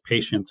IBS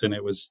patients, and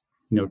it was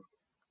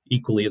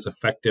equally as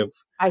effective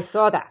I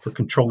saw for that.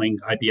 controlling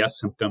IBS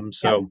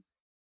symptoms. Yep. So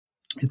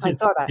it's I it's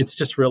saw that. it's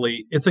just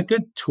really it's a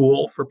good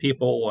tool for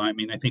people. I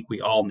mean, I think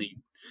we all need,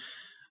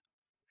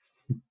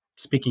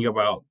 speaking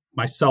about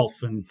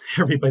myself and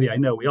everybody I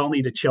know, we all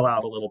need to chill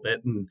out a little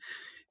bit and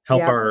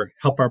Yep.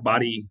 help our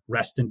body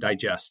rest and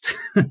digest.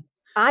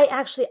 I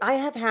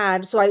have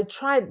had, so I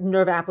tried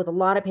Nerve app with a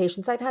lot of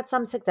patients. I've had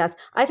some success.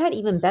 I've had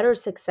even better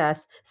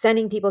success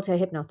sending people to a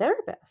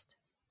hypnotherapist.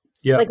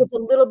 Yeah. Like it's a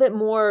little bit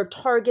more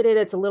targeted,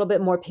 it's a little bit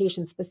more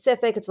patient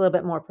specific, it's a little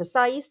bit more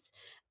precise,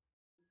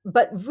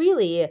 but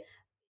really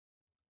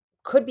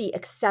could be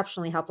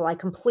exceptionally helpful. I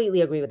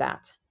completely agree with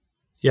that.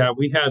 Yeah,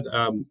 we had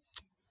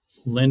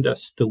Linda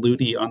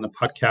Stelluti on the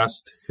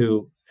podcast,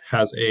 who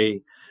has a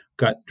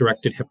gut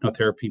directed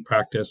hypnotherapy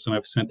practice, and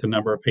I've sent a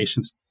number of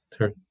patients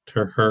to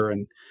her,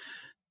 and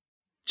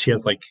she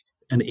has like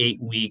an 8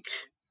 week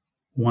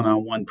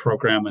one-on-one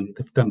program, and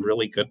they've done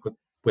really good with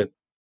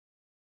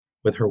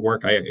with her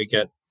work. I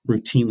get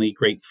routinely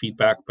great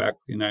feedback back.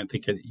 And I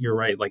think you're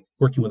right, like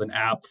working with an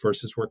app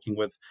versus working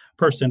with a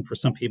person. For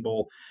some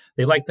people,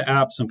 they like the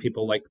app. Some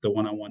people like the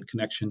one-on-one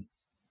connection.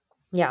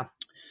 Yeah.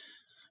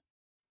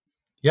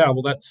 Yeah,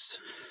 well,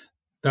 that's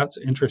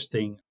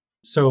interesting.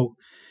 So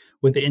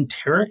with the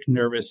enteric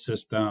nervous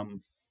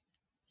system,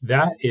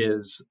 that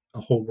is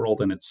a whole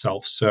world in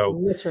itself. So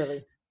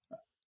Literally.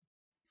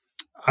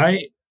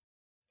 I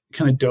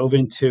kind of dove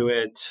into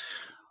it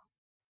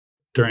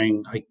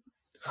during a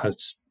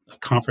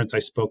conference I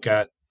spoke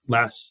at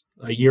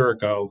a year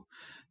ago,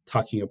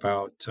 talking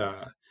about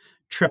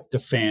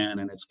tryptophan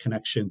and its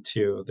connection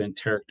to the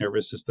enteric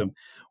nervous system.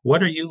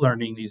 What are you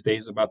learning these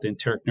days about the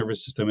enteric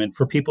nervous system? And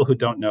for people who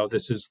don't know,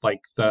 this is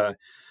like the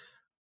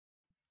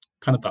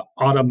kind of the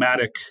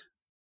automatic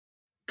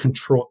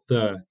control,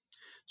 the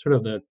sort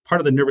of the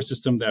part of the nervous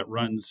system that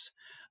runs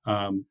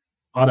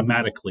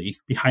automatically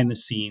behind the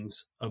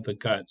scenes of the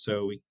gut.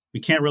 So we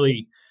can't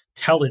really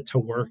tell it to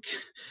work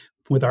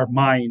with our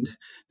mind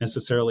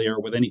necessarily,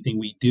 or with anything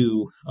we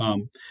do,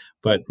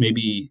 but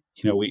maybe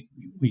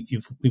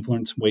we've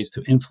learned some ways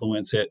to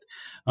influence it.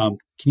 Can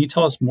you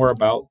tell us more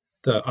about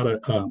the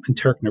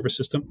enteric nervous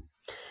system?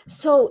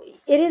 So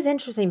it is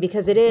interesting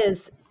because it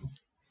is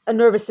a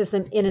nervous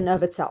system in and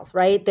of itself,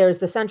 right? There's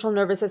the central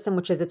nervous system,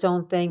 which is its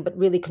own thing, but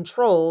really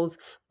controls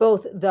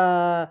both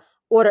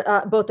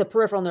both the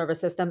peripheral nervous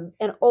system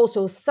and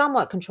also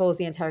somewhat controls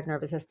the enteric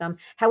nervous system.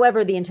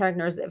 However, the enteric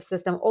nervous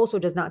system also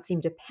does not seem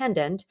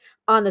dependent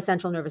on the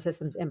central nervous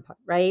system's input,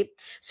 right?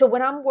 So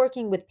when I'm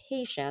working with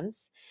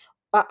patients,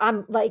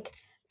 I'm like,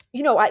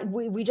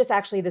 we just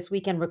actually this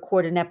weekend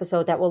recorded an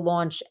episode that will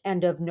launch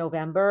end of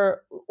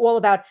November, all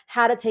about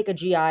how to take a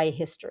GI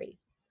history,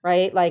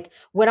 right? Like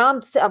when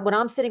I'm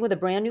sitting with a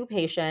brand new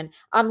patient,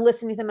 I'm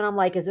listening to them and I'm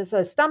like, is this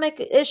a stomach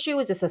issue?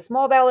 Is this a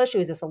small bowel issue?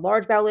 Is this a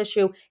large bowel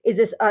issue? Is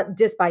this a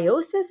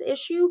dysbiosis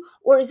issue?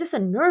 Or is this a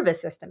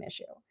nervous system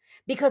issue?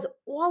 Because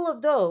all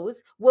of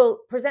those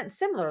will present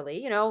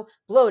similarly,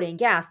 bloating,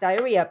 gas,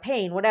 diarrhea,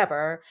 pain,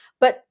 whatever,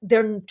 but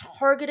they're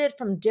targeted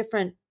from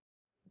different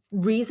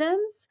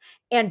reasons.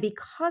 And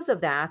because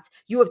of that,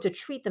 you have to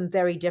treat them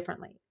very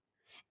differently.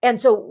 And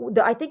so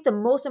I think the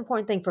most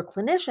important thing for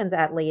clinicians,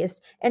 at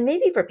least, and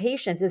maybe for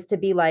patients, is to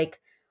be like,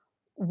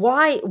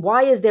 why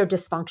is there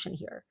dysfunction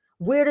here?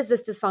 Where does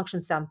this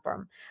dysfunction stem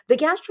from? The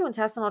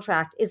gastrointestinal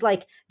tract is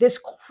like this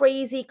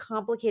crazy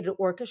complicated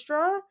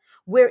orchestra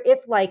where if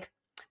like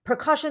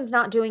percussion's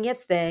not doing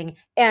its thing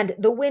and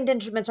the wind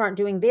instruments aren't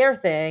doing their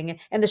thing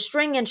and the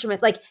string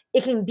instrument, like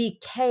it can be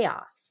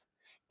chaos.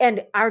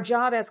 And our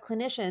job as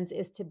clinicians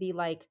is to be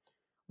like,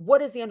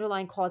 what is the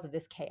underlying cause of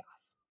this chaos?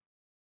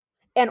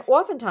 And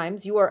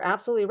oftentimes, you are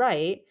absolutely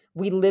right.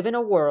 We live in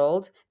a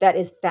world that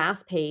is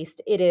fast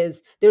paced.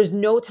 There's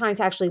no time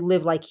to actually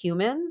live like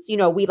humans.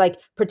 We like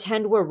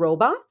pretend we're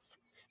robots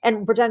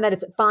and pretend that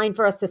it's fine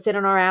for us to sit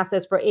on our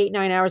asses for 8,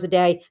 9 hours a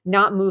day,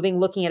 not moving,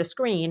 looking at a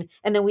screen.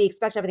 And then we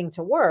expect everything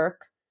to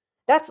work.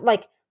 That's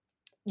like,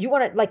 I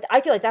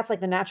feel like that's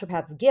like the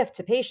naturopath's gift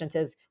to patients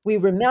is we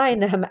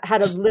remind them how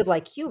to live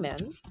like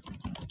humans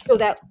so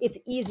that it's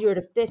easier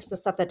to fix the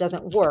stuff that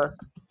doesn't work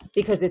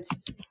because it's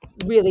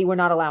really we're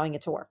not allowing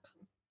it to work.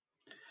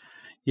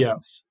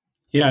 Yes.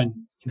 Yeah. And,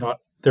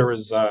 there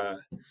was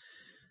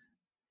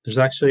there's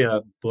actually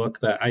a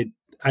book that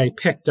I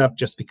picked up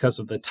just because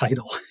of the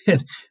title.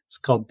 It's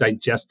called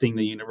Digesting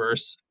the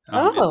Universe.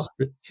 Oh,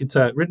 It's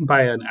written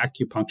by an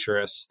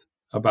acupuncturist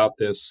about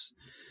the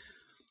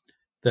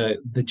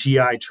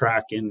GI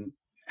tract and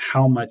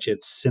how much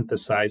it's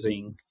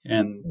synthesizing,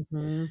 and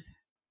mhm.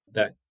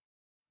 that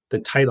the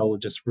title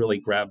just really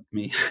grabbed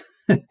me.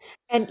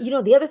 And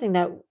the other thing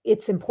that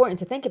it's important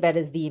to think about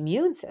is the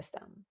immune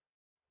system.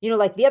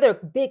 Like the other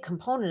big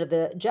component of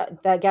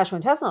that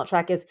gastrointestinal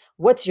tract is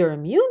what's your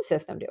immune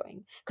system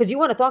doing? Because you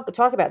want to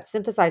talk about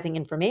synthesizing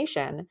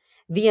information,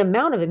 the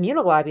amount of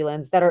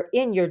immunoglobulins that are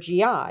in your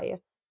GI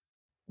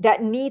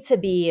that need to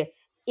be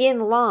in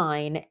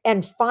line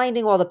and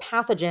finding all the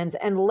pathogens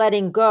and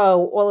letting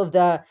go all of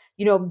the,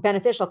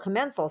 beneficial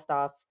commensal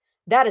stuff.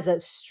 That is a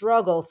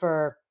struggle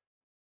for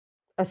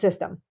a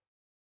system.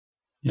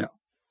 Yeah.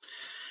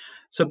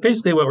 So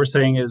basically, what we're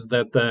saying is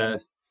that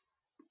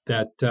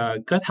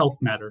gut health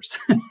matters.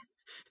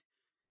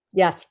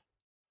 Yes.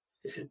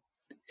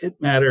 It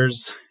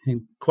matters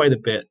quite a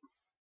bit,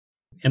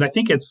 and I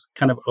think it's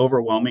kind of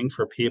overwhelming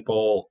for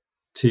people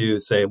to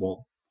say,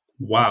 "Well,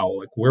 wow,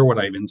 like where would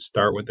I even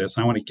start with this?"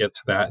 I want to get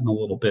to that in a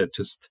little bit,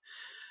 just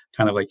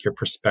kind of like your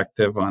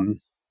perspective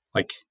on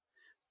like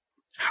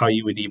how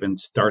you would even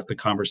start the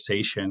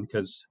conversation,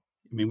 because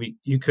I mean,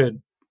 you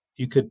could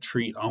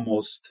treat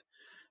almost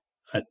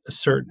a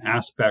certain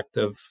aspect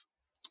of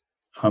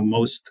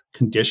most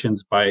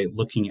conditions by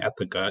looking at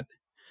the gut.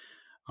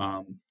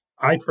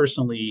 I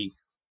personally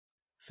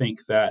think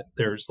that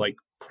there's like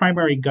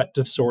primary gut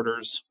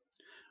disorders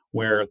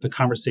where the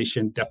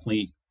conversation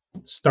definitely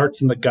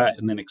starts in the gut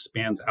and then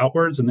expands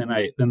outwards, and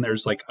then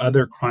there's like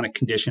other chronic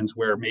conditions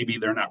where maybe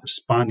they're not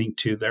responding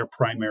to their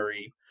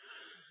primary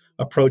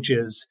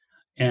approaches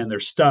and they're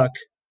stuck,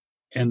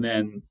 and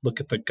then look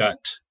at the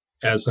gut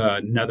as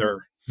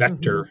another Hmm.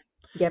 vector.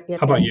 Yep, yep,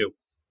 How about yep. you?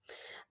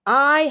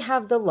 I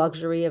have the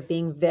luxury of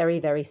being very,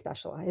 very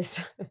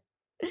specialized.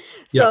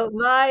 Yeah. So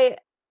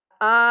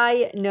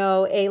I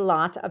know a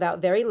lot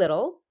about very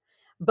little,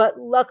 but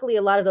luckily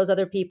a lot of those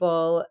other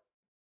people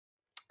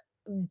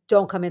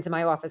don't come into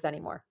my office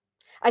anymore.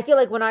 I feel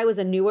like when I was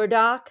a newer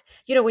doc,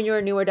 when you're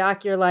a newer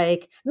doc, you're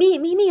like, me,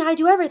 I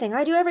do everything,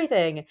 I do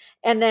everything.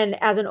 And then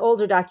as an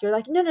older doc, you're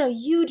like, no, no,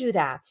 you do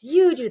that,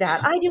 you do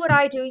that. I do what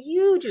I do,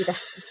 you do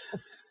that.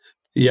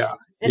 Yeah.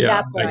 And Yeah.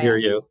 that's I where I hear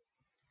am. you.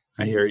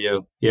 I hear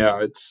you.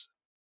 Yeah.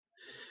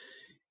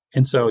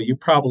 And so you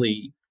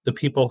probably, the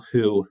people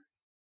who,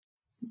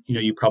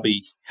 you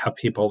probably have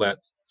people that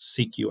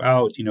seek you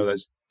out,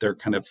 that's their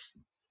kind of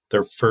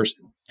their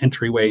first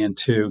entryway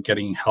into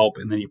getting help.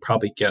 And then you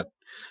probably get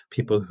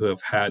people who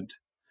have had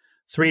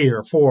three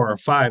or four or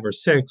five or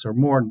six or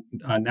more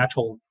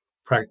natural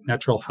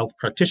health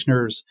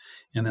practitioners,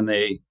 and then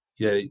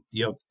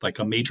you have like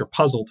a major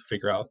puzzle to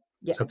figure out.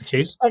 Yeah. Is that the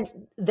case? And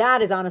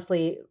that is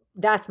honestly,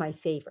 that's my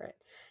favorite.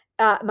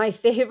 My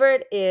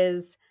favorite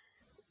is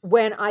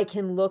when I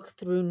can look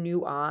through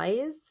new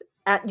eyes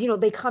at,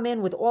 they come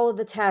in with all of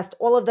the tests,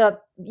 all of the,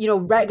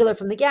 regular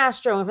from the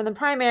gastro and from the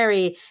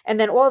primary, and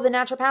then all of the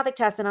naturopathic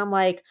tests. And I'm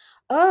like,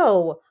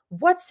 oh,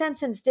 what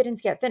sentence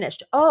didn't get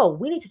finished? Oh,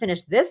 we need to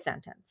finish this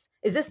sentence.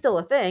 Is this still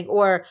a thing?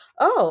 Or,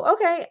 oh,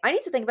 okay, I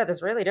need to think about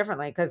this really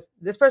differently because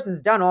this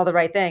person's done all the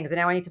right things. And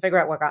now I need to figure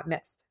out what got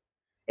missed.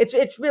 It's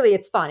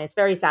fun. It's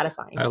very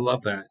satisfying. I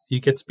love that.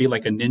 You get to be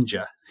like a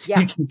ninja. You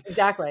Yes, can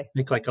exactly.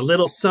 make like a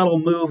little subtle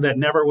move that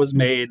never was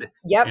made,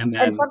 Yep. and And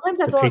then sometimes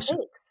the that's all it patient.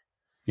 takes.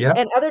 Yeah,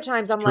 And other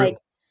times it's I'm like,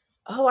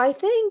 true. oh, I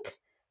think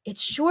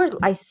it's sure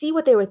I see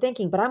what they were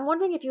thinking, but I'm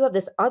wondering if you have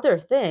this other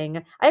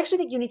thing. I actually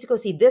think you need to go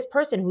see this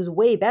person who's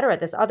way better at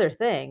this other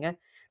thing.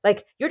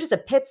 Like you're just a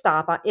pit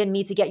stop in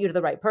me to get you to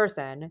the right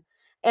person.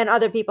 And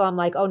other people, I'm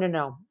like, oh, no,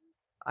 no,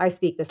 I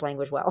speak this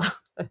language well.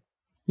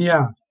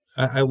 Yeah,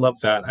 I love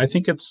that. I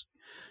think it's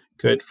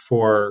good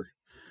for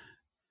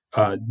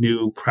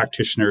new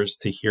practitioners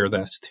to hear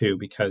this too,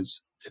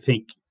 because I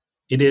think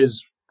it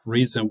is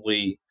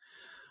reasonably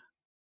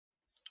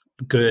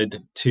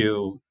good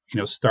to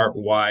start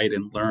wide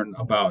and learn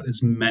about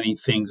as many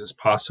things as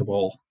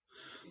possible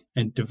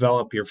and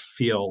develop your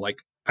feel. Like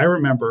I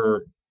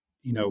remember,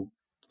 you know,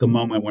 the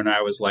moment when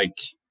I was like,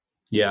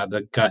 yeah,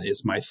 the gut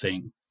is my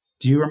thing.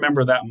 Do you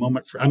remember that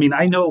moment? I mean,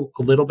 I know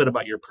a little bit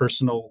about your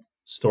personal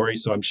story,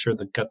 so I'm sure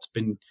the gut's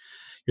been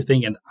your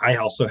thing. And I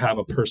also have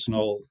a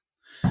personal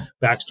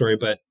backstory,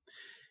 but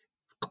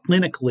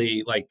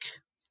clinically, like,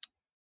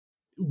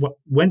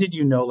 when did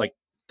you know like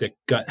that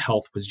gut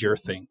health was your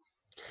thing?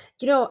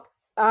 you know,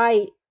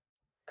 I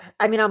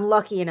I mean, I'm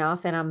lucky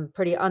enough and I'm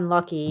pretty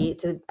unlucky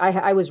to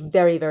I was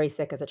very, very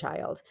sick as a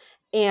child.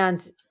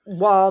 And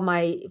while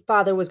my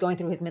father was going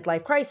through his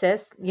midlife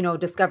crisis,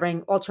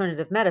 discovering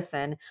alternative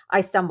medicine,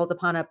 I stumbled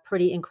upon a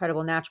pretty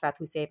incredible naturopath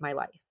who saved my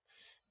life.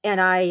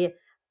 And I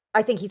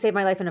think he saved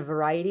my life in a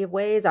variety of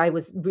ways. I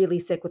was really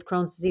sick with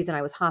Crohn's disease and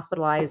I was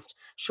hospitalized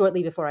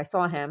shortly before I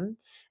saw him.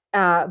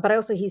 But I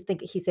also he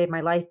think he saved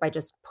my life by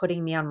just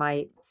putting me on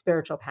my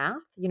spiritual path.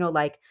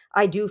 Like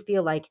I do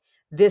feel like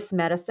this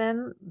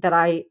medicine that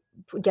I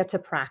get to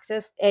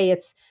practice, A,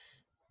 it's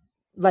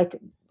like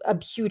a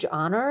huge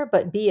honor,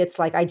 but B, it's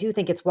like I do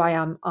think it's why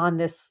I'm on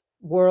this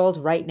world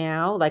right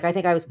now. Like I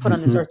think I was put on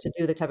this Mm-hmm. earth to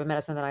do the type of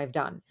medicine that I've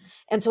done.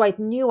 And so I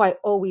knew I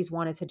always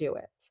wanted to do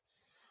it.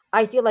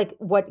 I feel like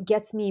what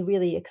gets me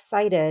really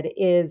excited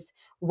is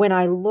when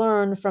I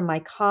learn from my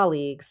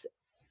colleagues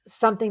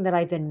something that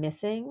I've been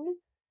missing,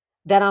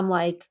 that I'm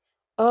like,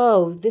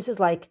 "Oh, this is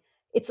like,"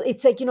 it's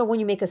like, when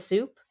you make a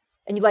soup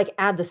and you, like,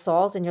 add the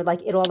salt and you're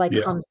like it all, like,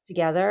 Yeah. comes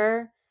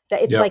together,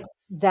 that it's Yep. like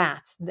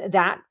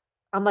that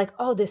I'm like,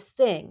 "Oh, this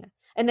thing."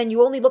 And then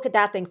you only look at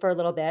that thing for a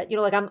little bit,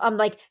 like, I'm,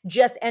 like,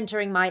 just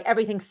entering my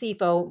everything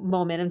CFO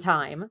moment in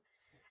time,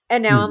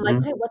 and now I'm like,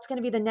 Mm-hmm. "Okay, what's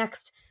gonna be the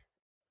next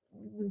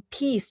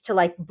piece to,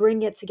 like,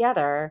 bring it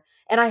together?"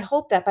 And I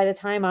hope that by the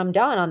time I'm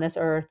done on this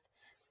earth,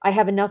 I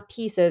have enough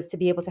pieces to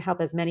be able to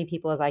help as many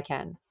people as I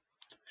can.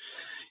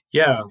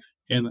 Yeah.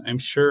 And I'm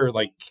sure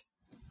like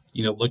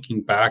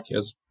looking back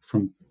as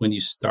from when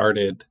you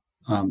started,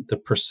 the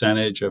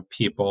percentage of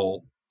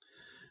people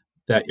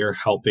that you're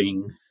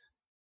helping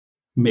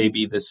may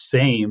be the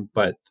same,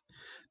 but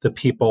the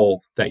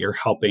people that you're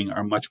helping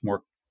are much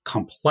more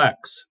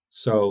complex.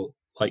 So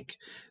like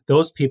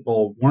those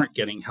people weren't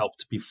getting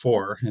helped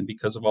before, and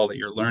because of all that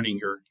you're learning,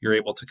 you're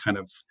able to kind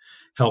of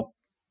help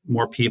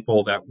more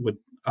people that would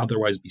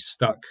otherwise be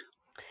stuck.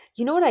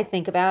 You know what I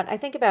think about? I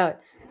think about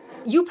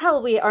you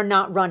probably are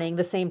not running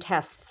the same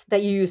tests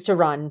that you used to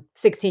run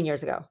 16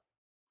 years ago.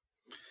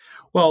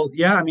 Well,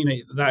 yeah, I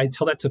mean, I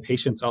tell that to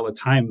patients all the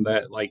time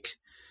that like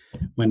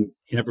when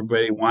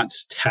everybody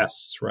wants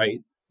tests, right?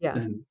 Yeah.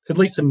 And at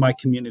least in my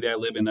community, I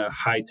live in a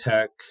high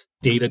tech,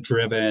 data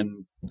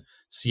driven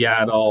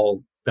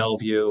Seattle,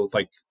 Bellevue.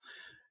 Like,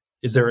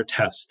 is there a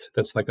test?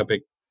 That's like a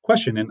big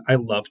question. And I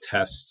love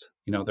tests.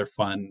 They're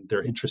fun,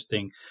 they're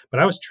interesting.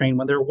 But I was trained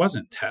when there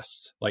wasn't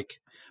tests. Like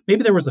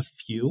maybe there was a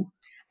few,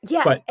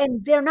 Yeah, but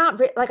and they're not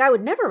like I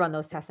would never run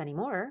those tests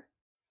anymore.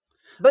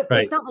 But it's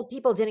right, not like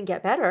people didn't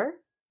get better.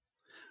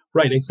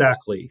 right,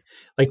 exactly.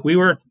 Like we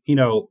were,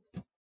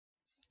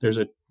 there's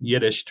a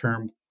Yiddish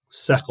term,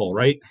 sekel,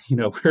 right?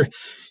 Where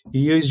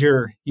you use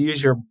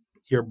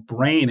your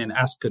brain and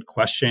ask good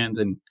questions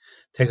and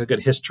take a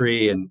good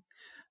history and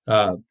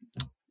uh,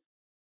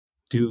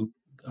 do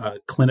a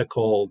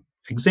clinical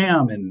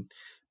exam and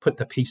put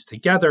the piece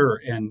together.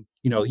 And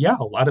yeah,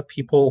 a lot of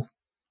people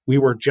we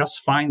were just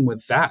fine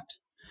with that.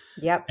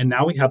 Yep. And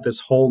now we have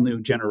this whole new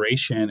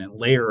generation and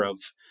layer of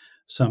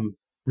some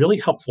really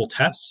helpful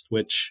tests,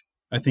 which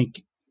I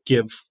think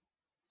give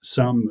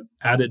some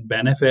added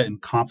benefit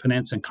and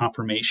confidence and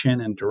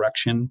confirmation and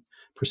direction,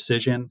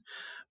 precision.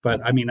 But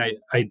I mean,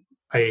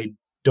 I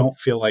don't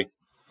feel like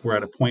we're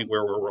at a point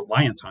where we're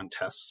reliant on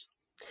tests.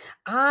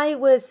 I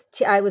was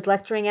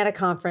lecturing at a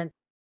conference.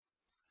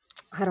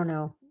 I don't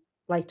know,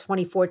 like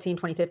 2014,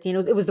 2015.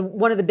 It was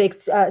one of the big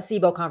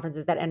SIBO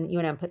conferences that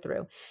UNM put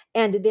through.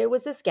 And there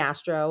was this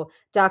gastro,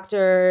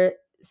 Dr.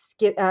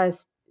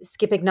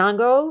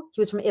 Skipignango.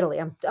 He was from Italy.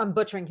 I'm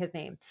butchering his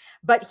name.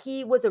 But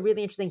he was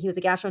he was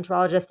a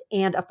gastroenterologist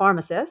and a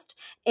pharmacist.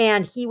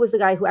 And he was the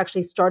guy who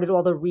actually started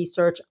all the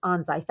research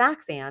on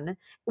Xifaxan,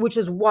 which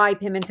is why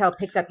Pimentel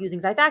picked up using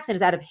Xifaxan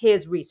is out of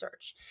his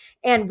research.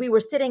 And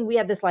we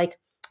had this like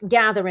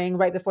gathering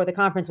right before the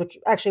conference, which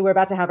actually we're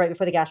about to have right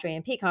before the Gastro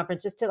AMP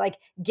conference, just to like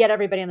get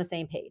everybody on the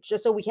same page,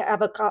 just so we can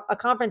have a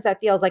conference that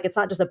feels like it's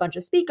not just a bunch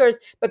of speakers,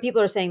 but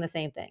people are saying the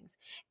same things.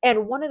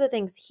 And one of the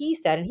things he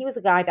said, and he was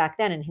a guy back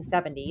then in his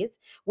 70s,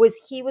 was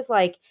he was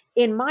like,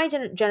 in my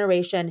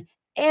generation,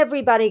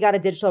 everybody got a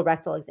digital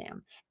rectal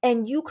exam,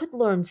 and you could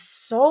learn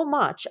so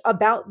much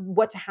about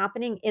what's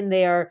happening in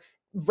their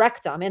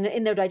rectum and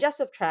in their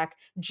digestive tract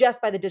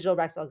just by the digital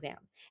rectal exam.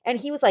 And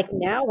he was like,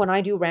 now when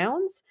I do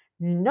rounds,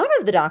 none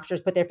of the doctors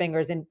put their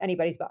fingers in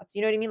anybody's butts.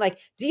 You know what I mean? Like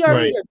DREs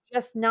Right. are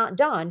just not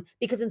done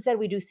because instead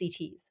we do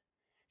CTs.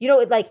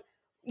 Like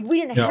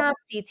we didn't Yeah. have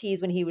CTs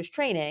when he was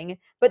training,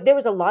 but there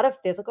was a lot of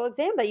physical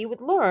exam that you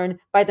would learn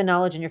by the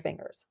knowledge in your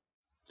fingers.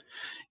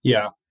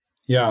 Yeah.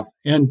 Yeah.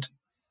 And,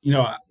 you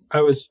know,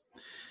 I was,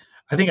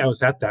 I think I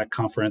was at that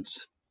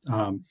conference.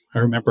 I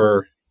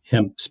remember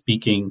him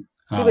speaking.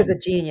 He was a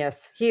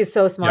genius. He is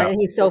so smart Yeah. and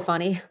he's so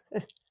funny.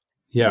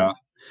 Yeah.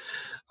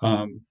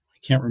 I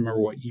can't remember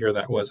what year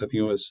that was. I think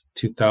it was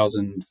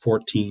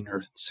 2014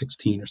 or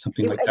 16 or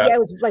something like that. Yeah, it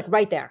was like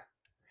right there.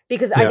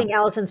 Because I Yeah. think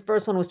Allison's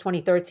first one was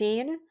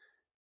 2013.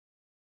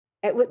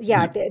 Yeah,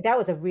 Yeah. that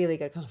was a really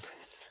good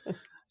conference.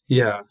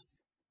 Yeah.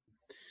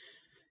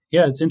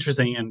 Yeah. It's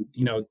interesting. And,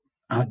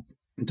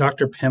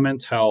 Dr.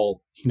 Pimentel,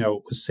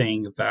 was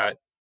saying that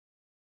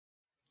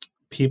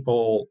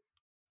people,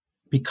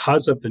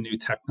 because of the new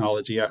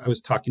technology, I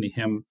was talking to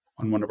him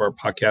on one of our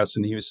podcasts,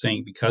 and he was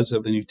saying because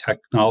of the new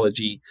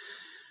technology,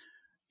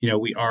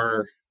 we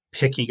are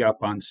picking up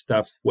on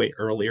stuff way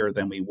earlier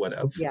than we would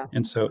have. Yeah.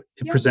 And so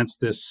it Yep. presents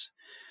this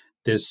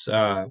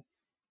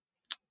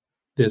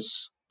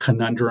this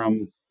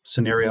conundrum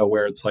scenario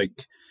where it's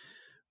like,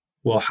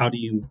 well, how do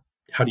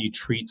you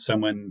treat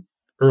someone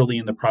early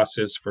in the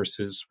process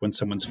versus when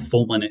someone's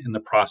full in the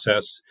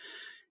process?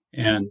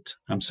 And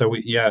so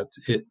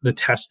the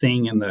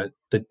testing and the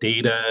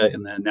data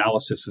and the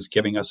analysis is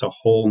giving us a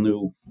whole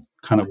new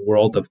kind of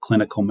world of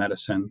clinical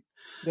medicine.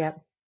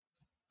 Yep.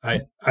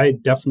 I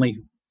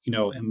definitely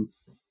am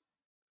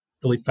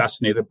really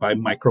fascinated by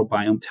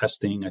microbiome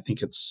testing. I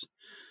think it's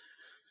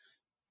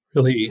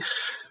really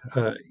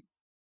uh,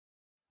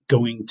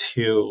 going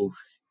to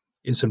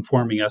is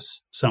informing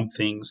us some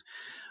things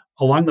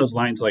along those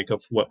lines, like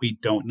of what we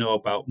don't know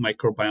about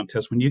microbiome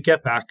tests. When you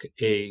get back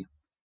a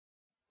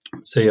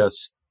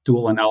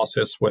stool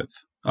analysis with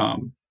a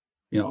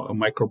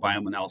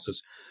microbiome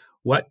analysis,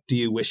 what do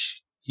you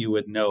wish you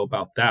would know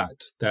about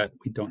that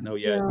we don't know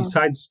yet? Yeah.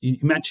 Besides, you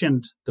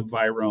mentioned the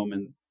virome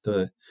and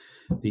the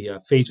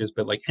phages,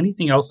 but like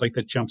anything else like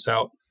that jumps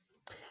out?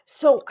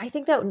 So I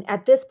think that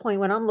at this point,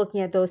 when I'm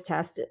looking at those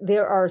tests,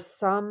 there are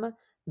some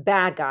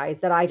bad guys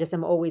that I just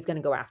am always going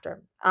to go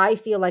after. I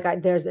feel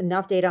like there's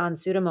enough data on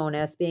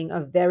Pseudomonas being a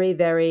very,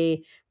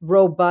 very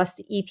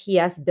robust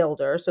EPS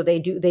builder. So they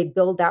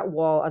build that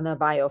wall on the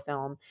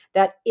biofilm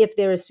that if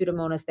there is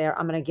Pseudomonas there,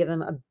 I'm going to give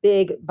them a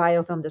big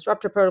biofilm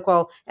disruptor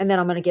protocol, and then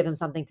I'm going to give them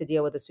something to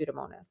deal with the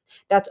Pseudomonas.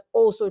 That's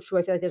also true.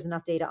 I feel like there's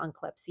enough data on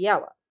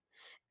Klebsiella.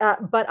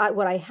 But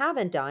what I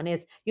haven't done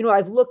is,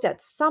 I've looked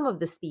at some of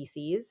the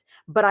species,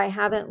 but I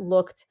haven't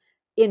looked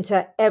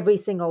into every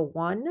single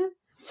one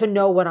to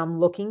know what I'm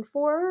looking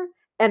for.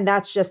 And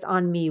that's just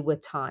on me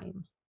with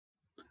time.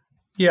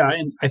 Yeah,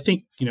 and I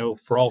think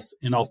for all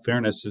in all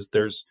fairness, is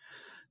there's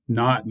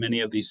not many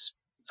of these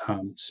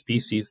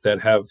species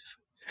that have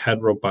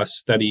had robust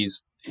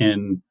studies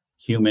in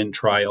human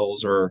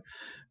trials, or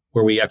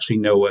where we actually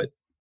know what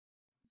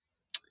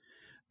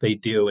they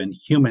do in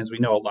humans. We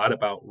know a lot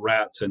about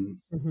rats, and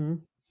Mm-hmm.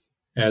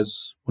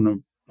 as one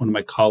of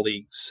my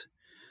colleagues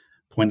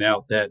pointed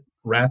out, that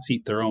rats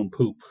eat their own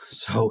poop,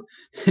 so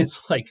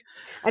it's like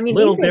I a mean, these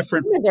little days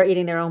different. humans are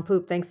eating their own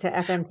poop thanks to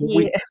FMT.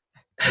 We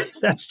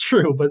That's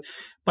true, but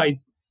by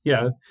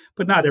yeah,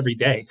 but not every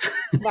day.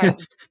 Right.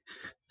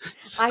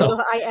 So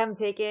I am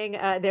taking,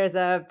 there's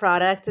a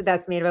product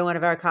that's made by one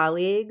of our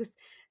colleagues,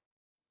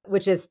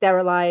 which is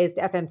sterilized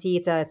FMT.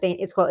 It's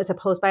a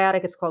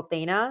postbiotic. It's called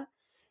Thana.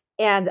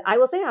 And I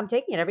will say I'm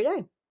taking it every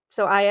day.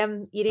 So I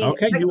am eating,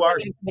 okay, you technically I'm are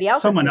eating somebody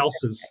else's someone poop.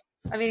 else's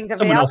I'm eating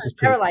somebody someone else's else's poop.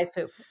 sterilized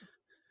poop,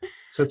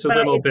 So it's a but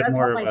little it bit does help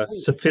more of my a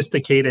sleep.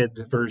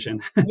 sophisticated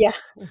version. Yeah.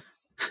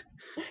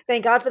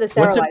 Thank God for the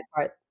What's it? sterilized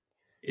part.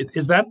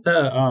 Is that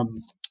the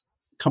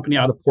company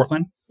out of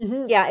Portland?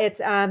 Yeah, it's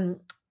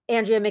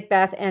Andrea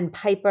Macbeth and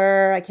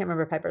Piper. I can't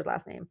remember Piper's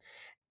last name.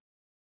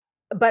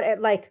 But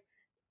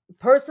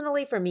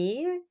personally for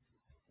me,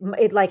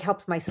 it like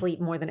helps my sleep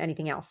more than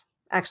anything else,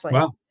 actually.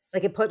 Wow.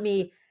 Like it put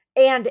me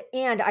and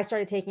I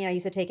started taking it. I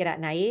used to take it at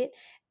night,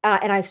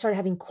 and I started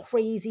having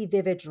crazy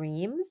vivid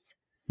dreams.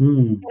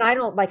 Hmm. And I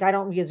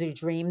don't usually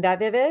dream that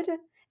vivid.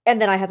 And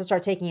then I had to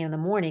start taking it in the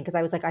morning because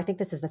I was like, I think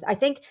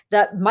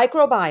the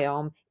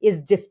microbiome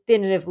is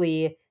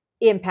definitively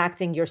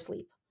impacting your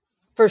sleep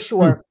for Hmm.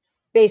 sure,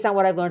 based on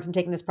what I've learned from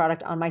taking this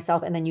product on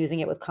myself and then using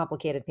it with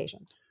complicated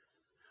patients.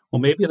 Well,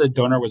 maybe the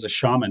donor was a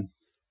shaman.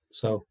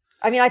 So,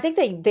 I mean, I think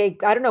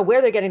I don't know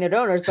where they're getting their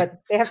donors,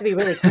 but they have to be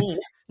really clean.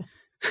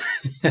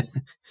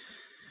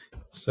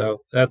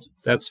 so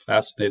that's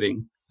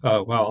fascinating.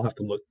 Well, I'll have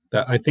to look.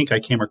 That I think I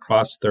came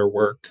across their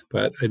work,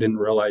 but I didn't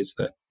realize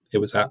that it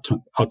was out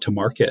to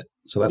market.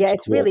 So Yeah, that's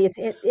it's cool. really,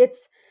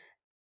 it's,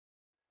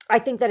 I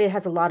think that it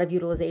has a lot of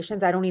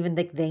utilizations. I don't even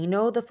think they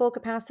know the full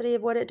capacity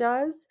of what it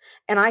does.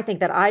 And I think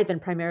that I've been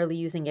primarily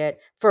using it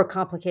for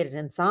complicated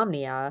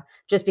insomnia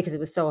just because it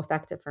was so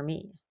effective for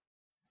me.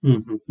 Hmm,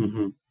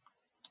 hmm.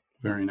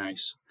 Very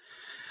nice.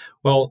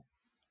 Well,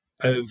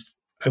 I've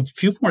a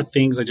few more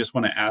things I just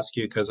want to ask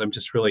you because I'm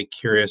just really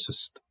curious,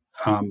 just,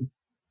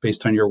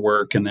 based on your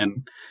work, and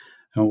then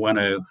I want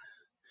to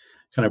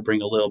kind of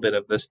bring a little bit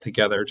of this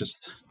together.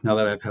 Just now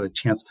that I've had a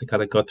chance to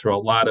kind of go through a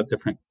lot of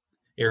different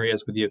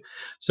areas with you.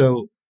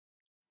 So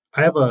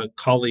I have a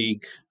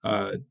colleague,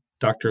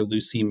 Dr.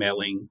 Lucy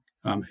Mailing,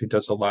 who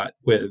does a lot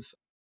with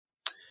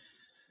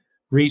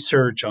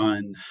research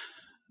on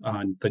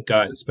the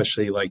gut,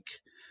 especially like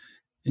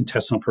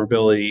intestinal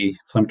permeability,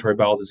 inflammatory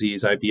bowel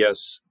disease,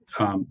 IBS.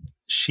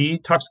 She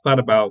talks a lot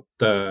about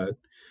the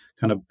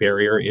kind of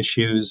barrier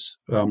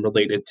issues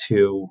related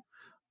to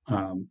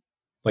um,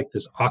 like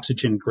this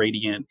oxygen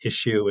gradient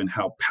issue, and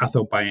how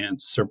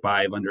pathobionts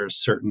survive under a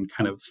certain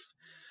kind of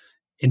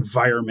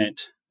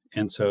environment.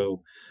 And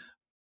so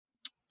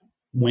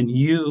when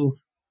you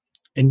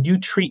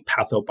treat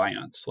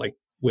pathobionts like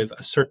with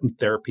a certain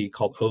therapy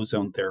called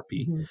ozone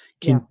therapy, Mhm. Yeah.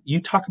 can you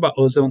talk about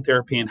ozone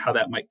therapy and how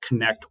that might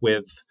connect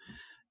with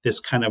this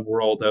kind of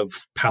world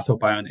of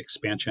pathobiont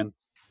expansion?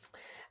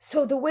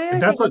 So the way I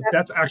And think of that,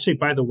 that's actually,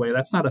 by the way,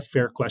 that's not a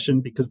fair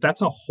question, because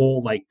that's a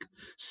whole like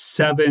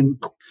seven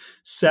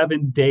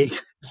 7 day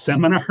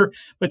seminar,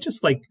 but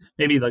just like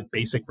maybe like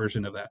basic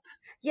version of that.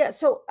 yeah.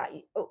 So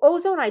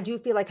ozone, I do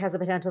feel like has the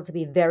potential to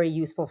be very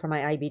useful for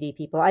my IBD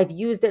people. I've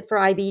used it for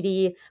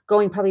IBD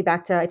going probably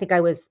back to, I think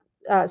I was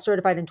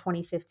certified in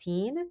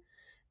 2015.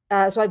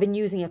 So I've been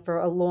using it for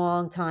a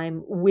long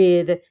time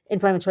with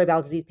inflammatory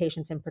bowel disease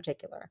patients in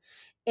particular.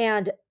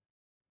 And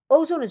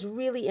ozone is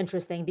really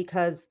interesting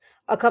because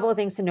a couple of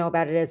things to know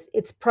about it is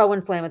it's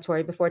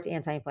pro-inflammatory before it's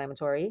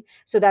anti-inflammatory.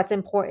 So that's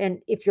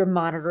important if you're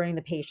monitoring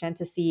the patient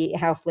to see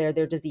how flared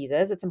their disease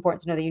is. It's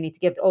important to know that you need to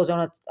give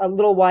ozone a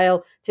little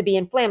while to be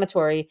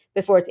inflammatory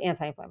before it's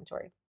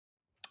anti-inflammatory.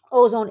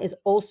 Ozone is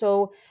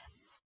also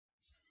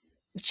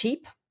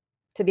cheap,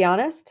 to be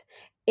honest.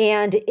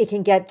 And it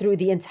can get through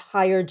the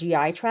entire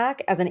GI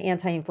tract as an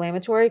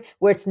anti-inflammatory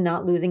where it's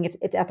not losing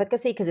its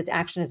efficacy because its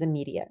action is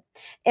immediate.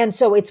 And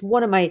so it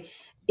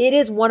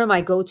is one of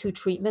my go-to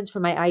treatments for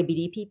my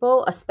IBD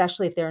people,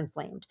 especially if they're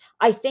inflamed.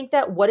 I think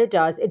that what it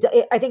does,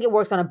 I think it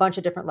works on a bunch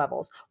of different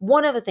levels.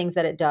 One of the things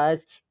that it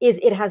does is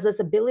it has this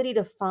ability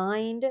to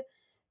find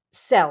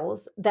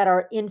cells that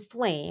are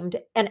inflamed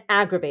and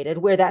aggravated,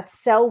 where that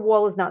cell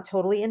wall is not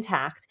totally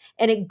intact,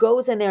 and it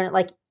goes in there and it,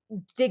 like,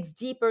 digs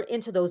deeper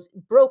into those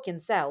broken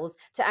cells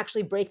to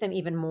actually break them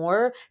even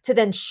more, to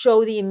then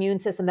show the immune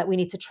system that we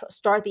need to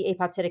start the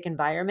apoptotic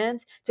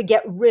environment to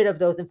get rid of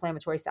those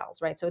inflammatory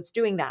cells, right? So it's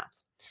doing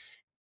that.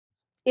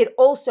 It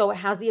also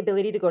has the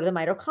ability to go to the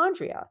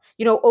mitochondria.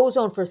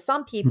 Ozone, for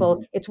some people,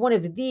 Mhm. it's one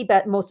of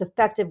the most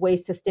effective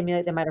ways to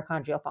stimulate the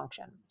mitochondrial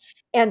function.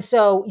 And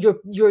so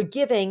you're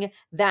giving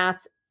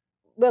that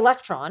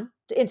electron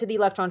into the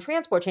electron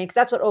transport chain, because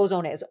that's what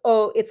ozone is.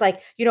 Oh, it's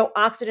like,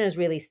 oxygen is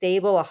really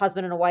stable, a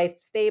husband and a wife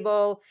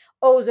stable.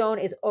 Ozone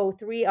is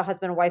O3, a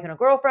husband, a wife, and a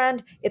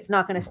girlfriend. It's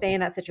not going to stay in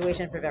that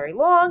situation for very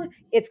long.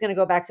 It's going to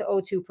go back to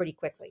O2 pretty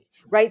quickly,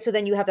 right? So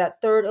then you have that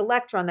third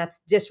electron that's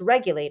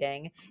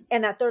dysregulating,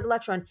 and that third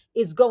electron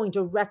is going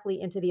directly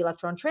into the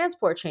electron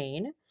transport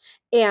chain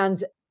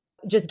and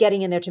just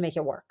getting in there to make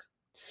it work.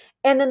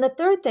 And then the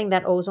third thing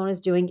that ozone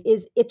is doing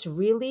is it's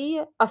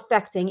really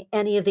affecting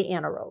any of the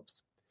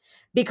anaerobes,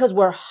 because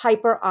we're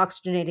hyper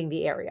oxygenating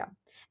the area.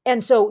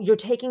 And so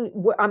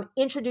I'm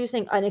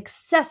introducing an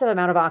excessive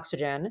amount of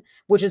oxygen,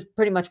 which is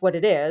pretty much what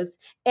it is.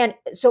 And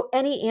so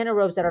any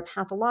anaerobes that are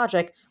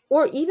pathologic,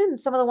 or even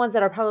some of the ones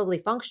that are probably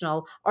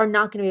functional, are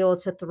not going to be able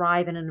to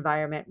thrive in an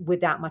environment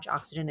with that much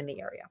oxygen in the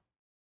area.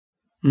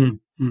 Mm,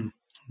 mm.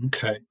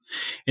 Okay.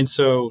 And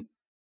so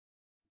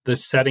the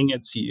setting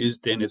it's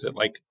used in, is it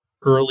like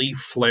early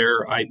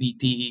flare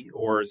IBD,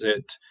 or is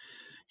it,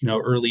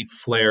 early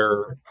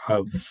flare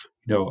of,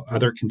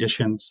 other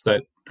conditions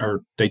that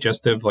are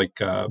digestive, like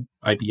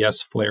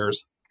IBS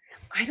flares?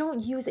 I don't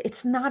use it.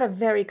 It's not a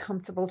very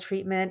comfortable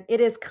treatment.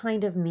 It is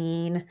kind of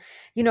mean.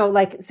 So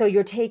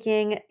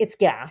it's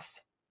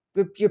gas.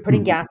 You're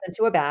putting Mhm. gas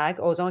into a bag,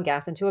 ozone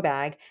gas into a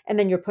bag, and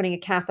then you're putting a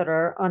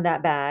catheter on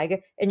that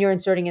bag and you're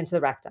inserting into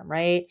the rectum,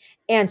 right?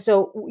 And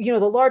so, the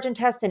large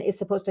intestine is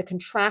supposed to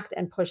contract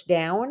and push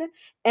down.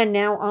 And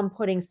now I'm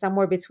putting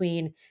somewhere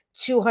between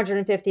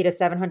 250 to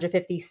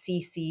 750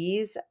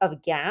 cc's of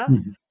Mhm.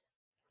 gas.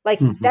 Like,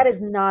 that Mhm.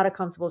 is not a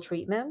comfortable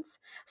treatment.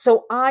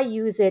 So I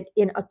use it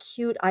in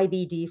acute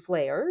IBD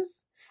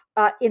flares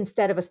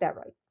instead of a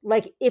steroid.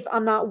 Like, if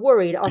I'm not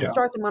worried, I'll Yeah.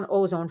 start them on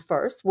ozone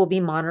first. We'll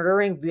be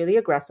monitoring really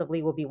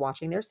aggressively. We'll be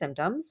watching their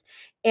symptoms.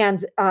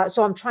 And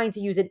so I'm trying to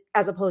use it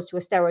as opposed to a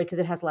steroid because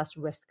it has less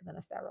risk than a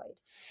steroid.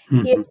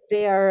 If Mhm.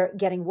 they're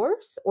getting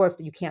worse, or if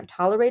you can't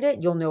tolerate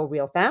it, you'll know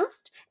real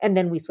fast. And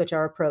then we switch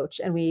our approach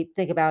and we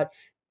think about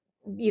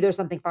either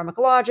something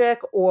pharmacologic,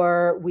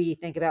 or we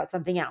think about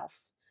something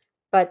else.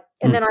 But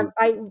and then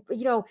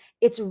Mhm.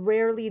 it's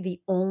rarely the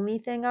only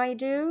thing I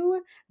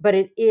do, but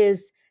it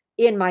is,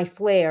 in my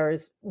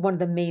flares, one of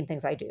the main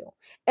things I do.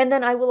 And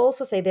then I will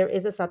also say there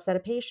is a subset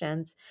of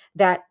patients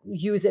that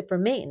use it for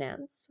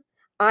maintenance.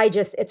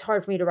 It's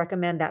hard for me to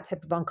recommend that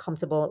type of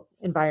uncomfortable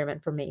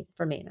environment for me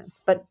for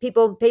maintenance. But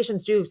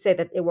patients do say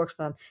that it works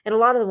for them. And a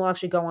lot of them will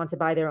actually go on to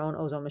buy their own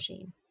ozone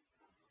machine.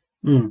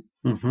 Mm.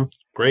 Mhm.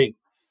 Great.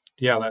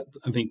 Yeah,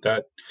 I think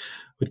that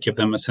would give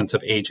them a sense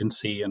of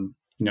agency and,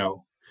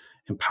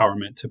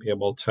 empowerment to be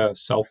able to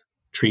self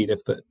treat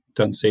if that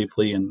done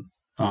safely, and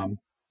um,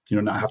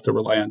 not have to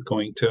rely on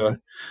going to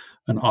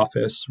an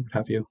office, what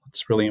have you.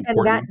 It's really And that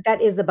important.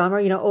 that is the bummer.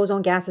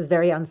 Ozone gas is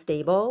very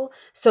unstable,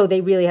 so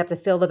they really have to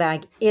fill the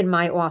bag in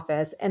my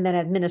office and then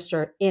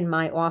administer in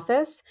my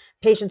office.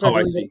 Patients are Oh,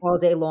 I doing it see. all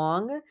day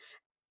long,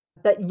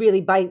 but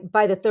really by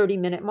the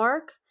 30-minute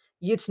mark,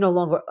 it's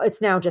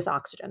now just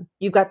oxygen.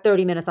 You've got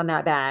 30 minutes on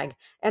that bag.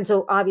 And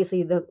so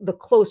obviously the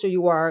closer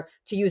you are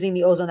to using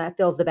the ozone that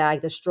fills the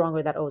bag, the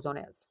stronger that ozone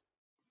is.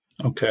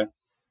 Okay.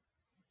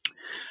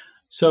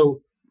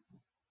 So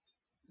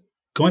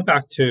going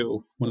back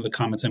to one of the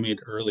comments I made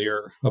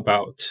earlier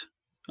about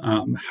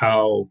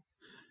how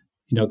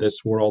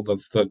this world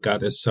of the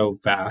gut is so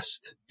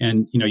vast,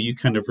 and you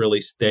kind of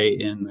really stay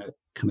in a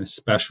kind of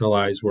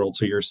specialized world,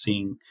 so you're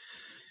seeing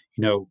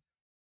you know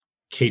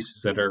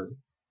cases that are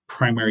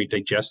primary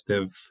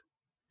digestive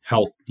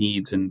health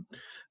needs, and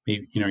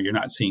maybe you're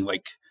not seeing,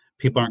 like,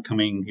 people aren't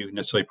coming you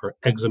necessarily for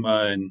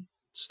eczema and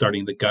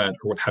starting the gut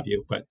or what have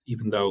you, but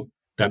even though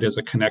that is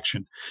a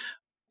connection,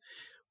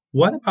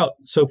 what about,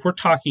 so if we're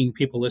talking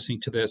people listening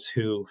to this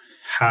who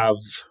have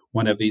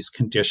one of these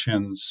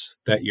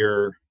conditions that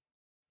you're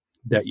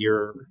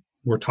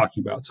we're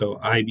talking about, so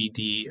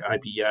IBD,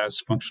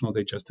 IBS, functional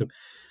digestive,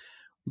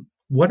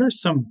 what are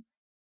some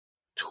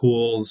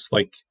tools,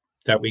 like,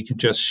 that we could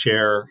just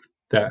share,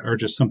 that are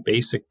just some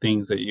basic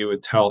things that you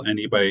would tell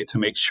anybody to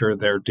make sure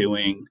they're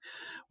doing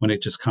when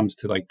it just comes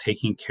to, like,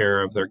 taking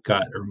care of their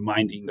gut or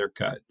minding their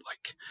gut?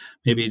 Like,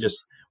 maybe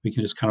just we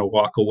can just kind of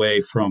walk away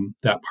from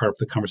that part of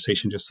the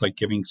conversation, just like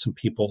giving some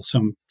people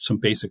some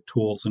basic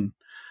tools, and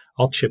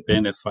I'll chip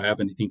in if I have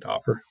anything to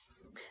offer.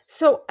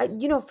 So,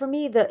 for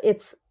me,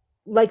 it's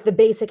like the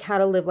basic how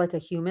to live like a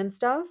human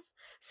stuff.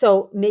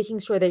 So, making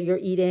sure that you're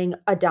eating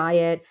a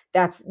diet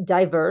that's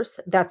diverse,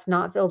 that's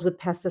not filled with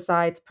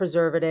pesticides,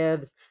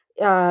 preservatives,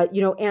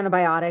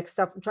 antibiotics,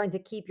 stuff, trying to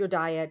keep your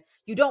diet.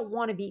 You don't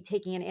want to be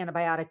taking an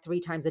antibiotic 3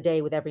 times a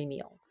day with every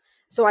meal.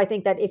 So I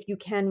think that if you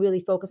can really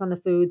focus on the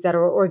foods that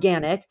are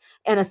organic,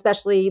 and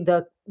especially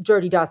the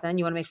dirty dozen,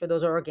 you want to make sure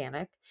those are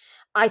organic.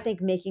 I think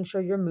making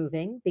sure you're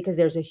moving, because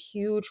there's a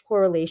huge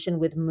correlation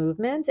with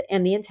movement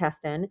and the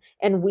intestine.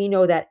 And we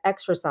know that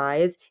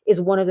exercise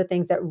is one of the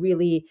things that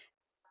really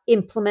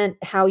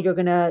implement how you're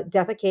going to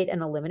defecate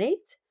and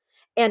eliminate.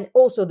 And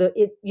also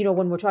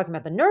when we're talking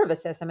about the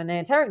nervous system and the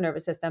enteric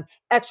nervous system,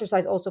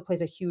 exercise also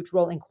plays a huge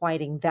role in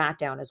quieting that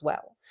down as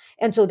well.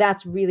 And so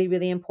that's really,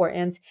 really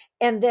important.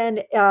 And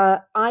then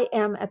I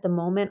am at the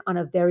moment on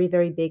a very,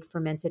 very big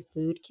fermented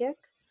food kick.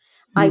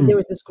 There Mm.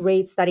 was this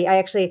great study.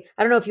 I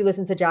don't know if you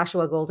listen to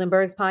Joshua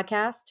Goldenberg's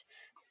podcast.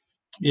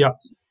 Yeah.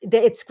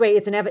 It's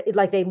great.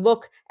 Like they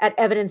look at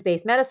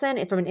evidence-based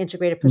medicine from an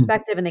integrated Mm.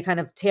 perspective, and they kind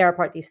of tear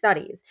apart these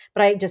studies.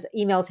 But I just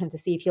emailed him to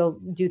see if he'll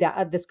do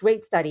that. This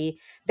great study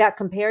that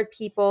compared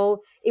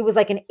people. It was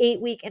like an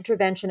 8-week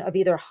intervention of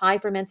either high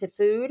fermented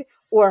food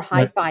or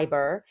high Right.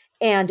 fiber,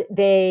 and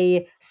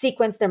they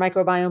sequenced their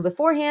microbiome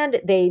beforehand.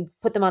 They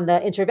put them on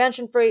the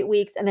intervention for 8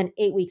 weeks, and then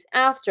 8 weeks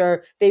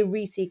after, they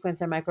resequenced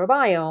their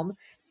microbiome.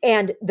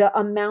 And the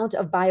amount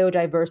of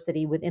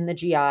biodiversity within the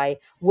GI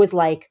was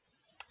like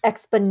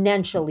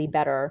exponentially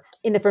better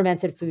in the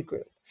fermented food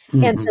group.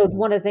 And Hmm. so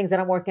one of the things that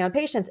I'm working on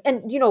patients,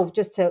 and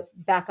just to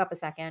back up a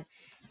second,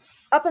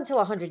 up until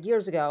 100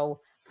 years ago,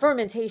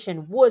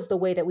 fermentation was the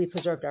way that we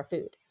preserved our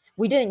food.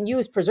 We didn't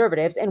use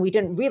preservatives, and we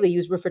didn't really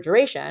use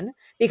refrigeration,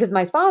 because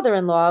my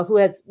father-in-law, who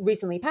has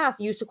recently passed,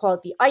 used to call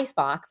it the ice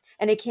box,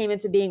 and it came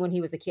into being when he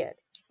was a kid,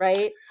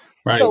 right?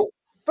 Right. So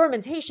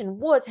fermentation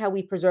was how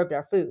we preserved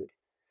our food.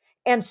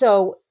 And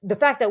so the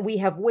fact that we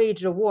have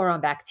waged a war on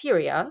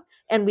bacteria,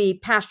 and we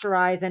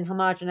pasteurize and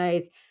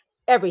homogenize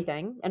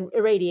everything and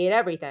irradiate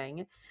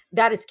everything,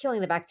 that is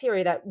killing the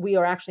bacteria, that we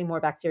are actually more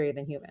bacteria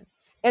than human.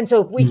 And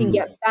so if we can Mm.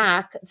 get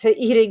back to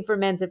eating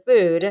fermented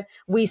food,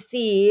 we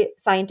see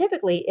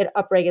scientifically it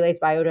upregulates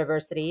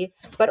biodiversity.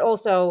 But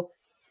also,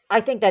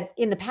 I think that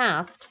in the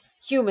past,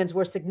 humans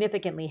were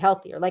significantly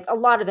healthier. Like a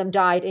lot of them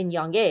died in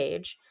young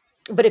age.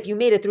 But if you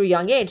made it through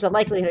young age, the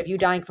likelihood of you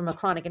dying from a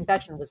chronic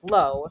infection was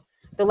low.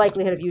 The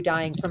likelihood of you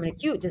dying from an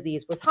acute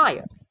disease was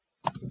higher.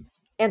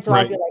 And so I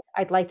Right. feel like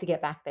I'd like to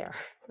get back there.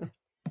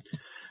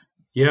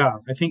 Yeah.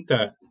 I think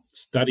the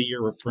study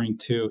you're referring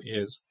to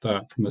is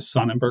the from the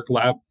Sonnenberg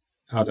lab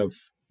out of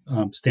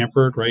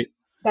Stanford, right?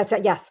 That's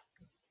it. Yes.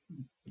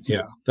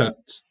 Yeah,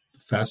 that's a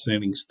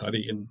fascinating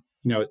study, and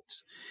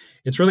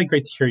it's really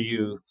great to hear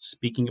you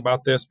speaking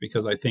about this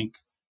because I think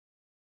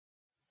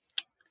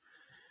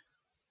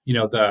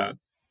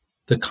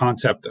the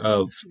concept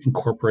of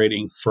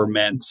incorporating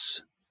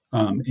ferments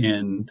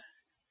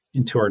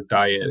into our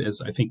diet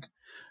is, I think,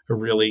 a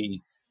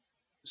really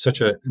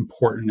such an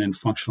important and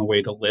functional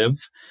way to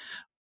live.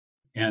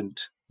 And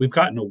we've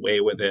gotten away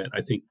with it,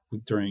 I think,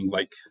 during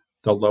like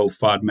the low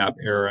FODMAP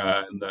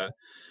era and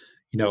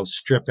the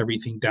strip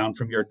everything down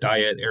from your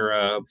diet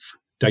era of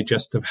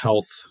digestive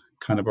health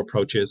kind of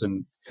approaches.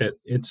 And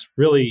it's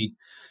really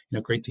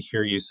great to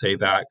hear you say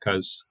that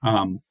because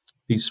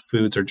these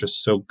foods are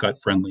just so gut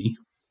friendly.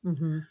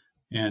 Mm-hmm.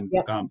 And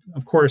Yep.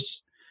 of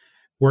course,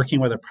 working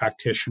with a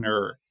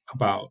practitioner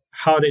about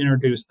how to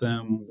introduce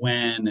them,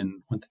 when,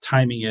 and what the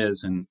timing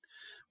is, and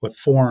what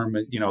form,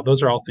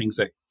 those are all things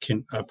that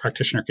a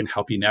practitioner can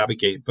help you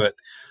navigate. But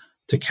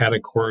to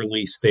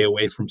categorically stay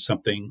away from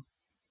something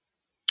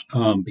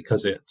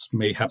because it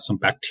may have some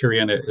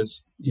bacteria in it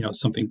is,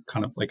 something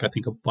kind of like I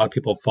think a lot of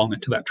people have fallen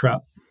into that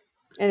trap.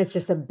 And it's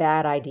just a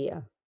bad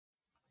idea.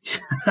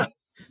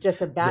 Just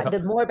Yeah.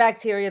 the more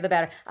bacteria, the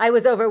better.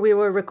 We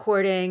were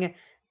recording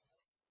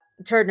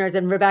Turd Nerds,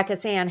 and Rebecca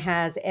San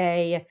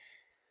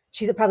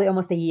she's probably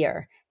almost a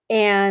year.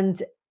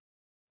 And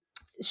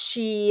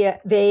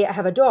they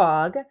have a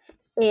dog,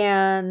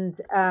 and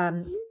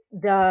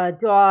the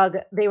dog,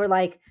 they were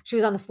like, she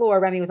was on the floor,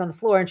 Remy was on the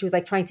floor, and she was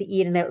like trying to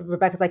eat, and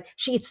Rebecca's like,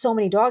 she eats so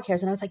many dog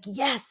hairs. And I was like,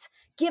 yes,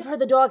 give her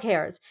the dog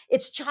hairs.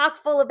 It's chock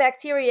full of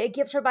bacteria. It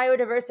gives her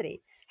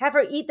biodiversity. Have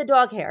her eat the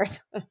dog hairs.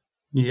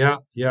 Yeah,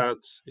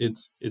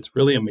 it's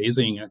really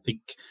amazing. I think,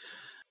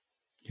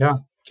 yeah,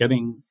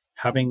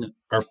 having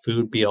our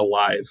food be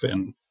alive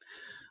and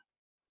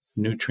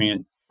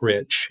nutrient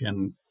rich,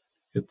 and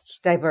it's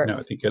I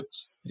Diverse. think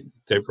it's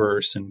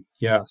diverse, and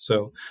yeah,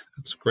 so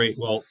that's great.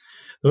 Well,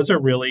 those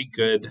are really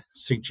good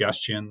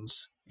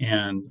suggestions,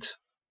 and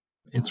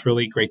it's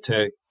really great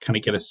to kind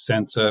of get a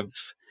sense of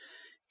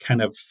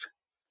kind of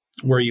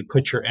where you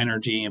put your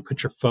energy and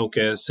put your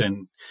focus.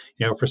 And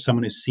for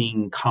someone who's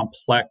seeing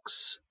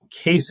complex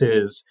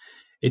cases,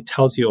 it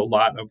tells you a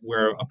lot of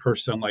where a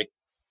person like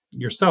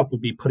yourself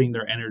would be putting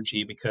their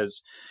energy,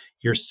 because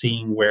you're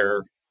seeing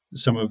where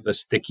some of the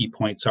sticky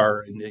points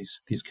are in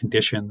these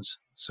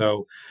conditions.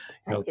 So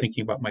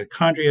thinking about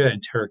mitochondria,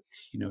 enteric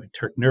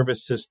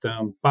nervous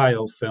system,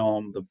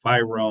 biofilm, the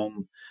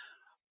virome,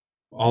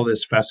 all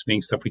this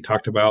fascinating stuff we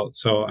talked about.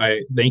 So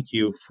I thank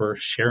you for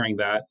sharing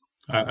that.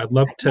 I'd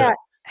love Yeah. to.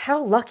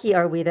 How lucky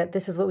are we that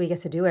this is what we get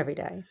to do every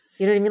day?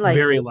 You know what I mean? Like,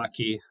 Very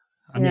lucky.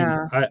 I mean,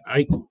 yeah,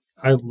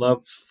 I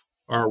love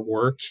our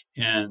work,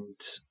 and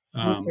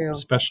me too.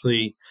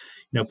 especially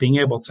being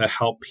able to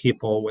help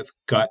people with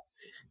gut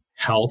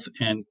health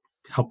and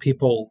help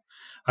people,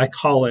 I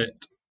call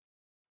it,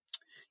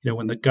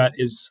 when the gut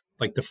is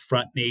like the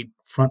front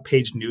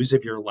page news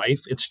of your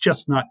life, it's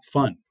just not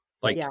fun.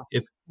 Like Yeah.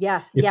 if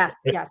Yes, if yes,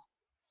 yes.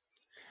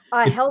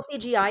 A if healthy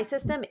GI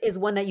system is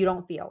one that you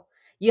don't feel.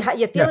 You feel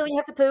yeah, it when you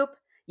have to poop,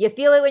 you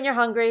feel it when you're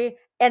hungry,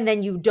 and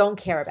then you don't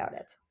care about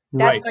it.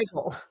 That's right. my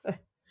goal.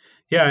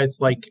 Yeah, it's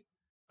like,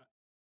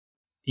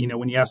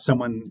 when you ask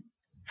someone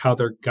how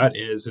their gut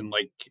is, and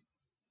like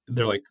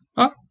they're like,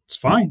 "Oh, it's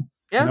fine,"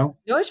 you Yeah, know?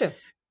 no issue.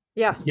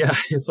 Yeah, Yeah,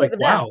 it's you're like, the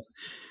wow.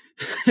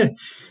 best.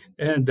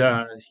 And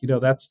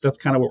that's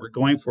kind of what we're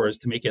going for, is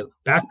to make it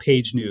back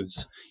page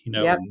news,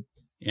 Yep,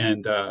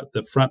 and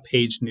the front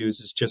page news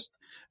is just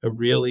a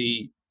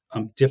really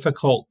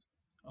difficult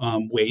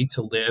way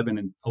to live,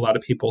 and a lot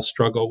of people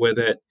struggle with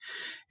it,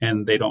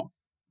 and they don't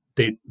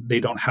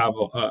have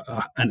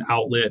an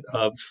outlet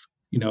of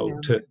yeah,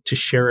 to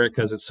share it,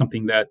 because it's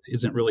something that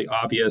isn't really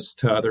obvious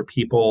to other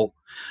people.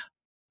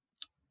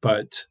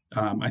 But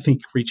I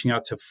think reaching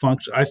out to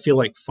I feel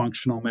like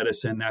functional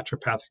medicine,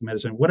 naturopathic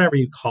medicine, whatever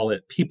you call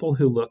it, people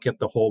who look at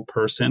the whole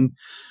person,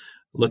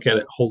 look at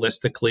it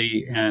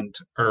holistically, and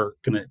are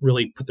going to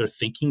really put their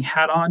thinking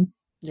hat on,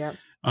 yep,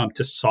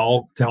 to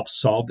help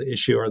solve the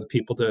issue, or the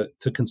people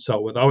to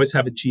consult with. Always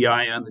have a GI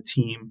on the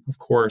team, of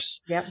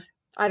course, yep.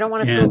 I don't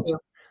wanna scoop and you.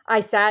 I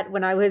sat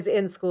when I was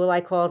in school,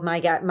 I called my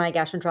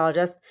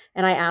gastroenterologist,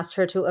 and I asked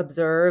her to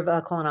observe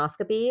a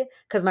colonoscopy,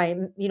 'cause my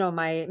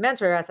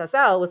mentor,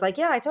 SSL, was like,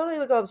 "Yeah, I totally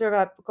would go observe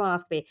a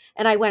colonoscopy."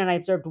 And I went and I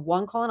observed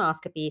one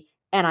colonoscopy,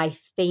 and I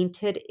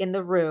fainted in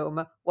the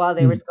room while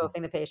they were Mhm.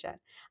 scoping the patient.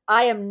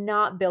 I am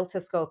not built to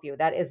scope you.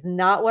 That is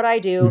not what I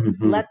do.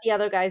 Mhm. Let the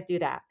other guys do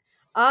that.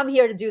 I'm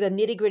here to do the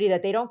nitty-gritty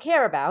that they don't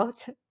care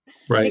about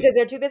Right, because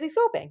they're too busy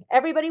scoping.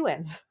 Everybody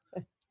wins.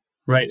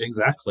 right,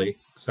 exactly.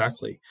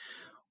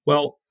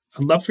 Well,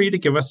 I'd love for you to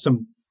give us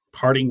some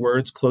parting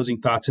words, closing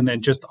thoughts, and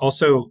then just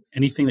also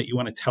anything that you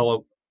want to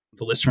tell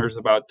the listeners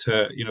about,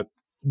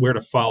 where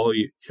to follow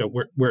you,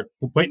 where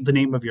what the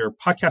name of your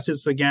podcast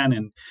is again,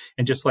 and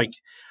just like,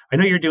 I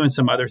know you're doing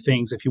some other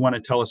things. If you want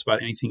to tell us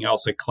about anything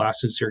else, like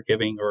classes you're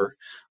giving, or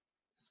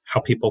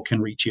how people can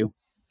reach you.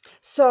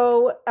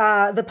 So,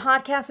 the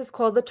podcast is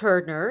called The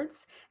Turd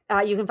Nerds.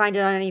 You can find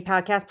it on any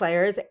podcast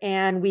players,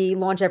 and we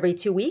launch every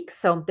 2 weeks.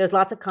 So there's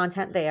lots of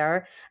content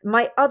there.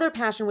 My other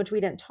passion, which we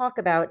didn't talk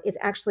about, is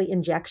actually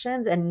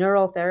injections and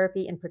neural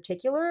therapy in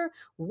particular,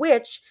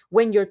 which,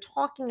 when you're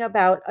talking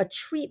about a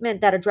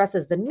treatment that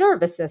addresses the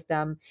nervous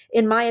system,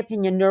 in my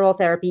opinion, neural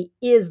therapy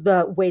is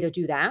the way to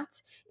do that.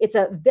 It's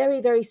a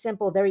very, very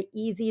simple, very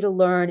easy to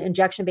learn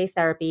injection-based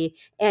therapy.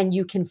 And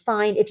you can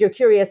find, if you're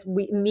curious,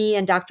 me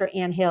and Dr.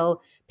 Ann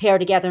Hill pair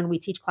together and we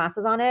teach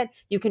classes on it.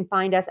 You can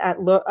find us at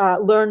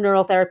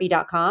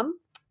learnneuraltherapy.com.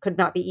 Could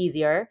not be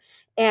easier.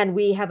 And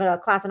we have a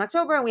class in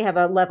October, and we have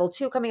a level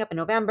 2 coming up in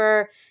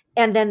November.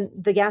 And then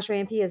the gastro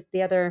AMP is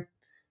the other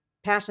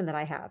passion that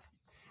I have.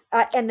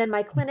 And then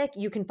my clinic,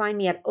 you can find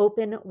me at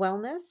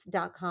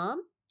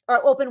openwellness.com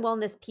or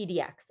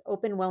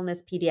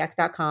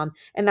openwellnesspdx.com.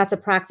 And that's a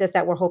practice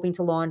that we're hoping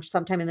to launch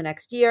sometime in the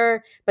next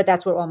year, but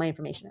that's where all my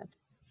information is.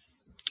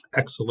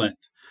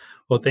 Excellent.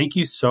 Well, thank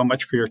you so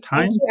much for your Thank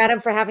time, you,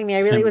 Adam, for having me.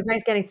 It and was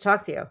nice getting to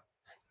talk to you.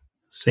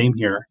 same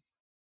here.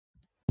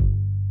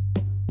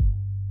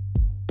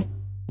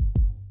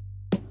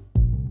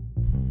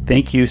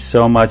 Thank you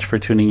so much for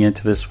tuning in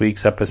to this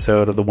week's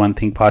episode of the One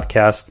Thing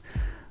Podcast.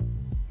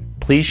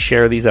 Please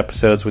share these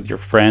episodes with your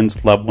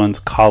friends, loved ones,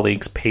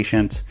 colleagues,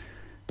 patients,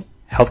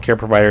 healthcare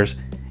providers,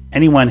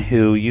 anyone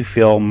who you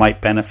feel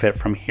might benefit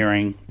from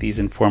hearing these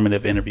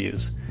informative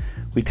interviews.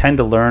 We tend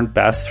to learn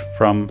best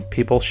from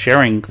people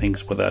sharing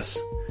things with us.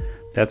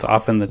 That's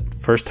often the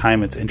first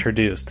time it's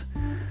introduced.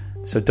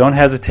 So don't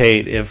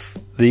hesitate if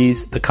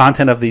the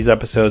content of these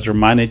episodes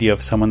reminded you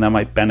of someone that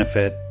might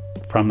benefit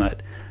from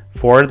it.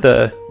 Forward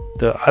the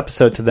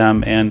episode to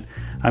them, and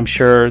I'm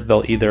sure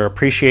they'll either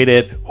appreciate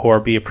it or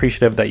be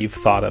appreciative that you've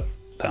thought of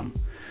them.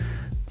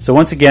 So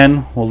once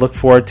again, we'll look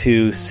forward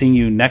to seeing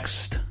you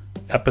next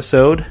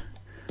episode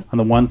on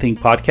the One Thing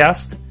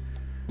Podcast.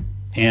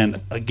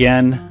 And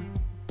again,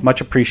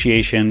 much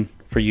appreciation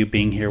for you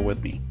being here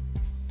with me.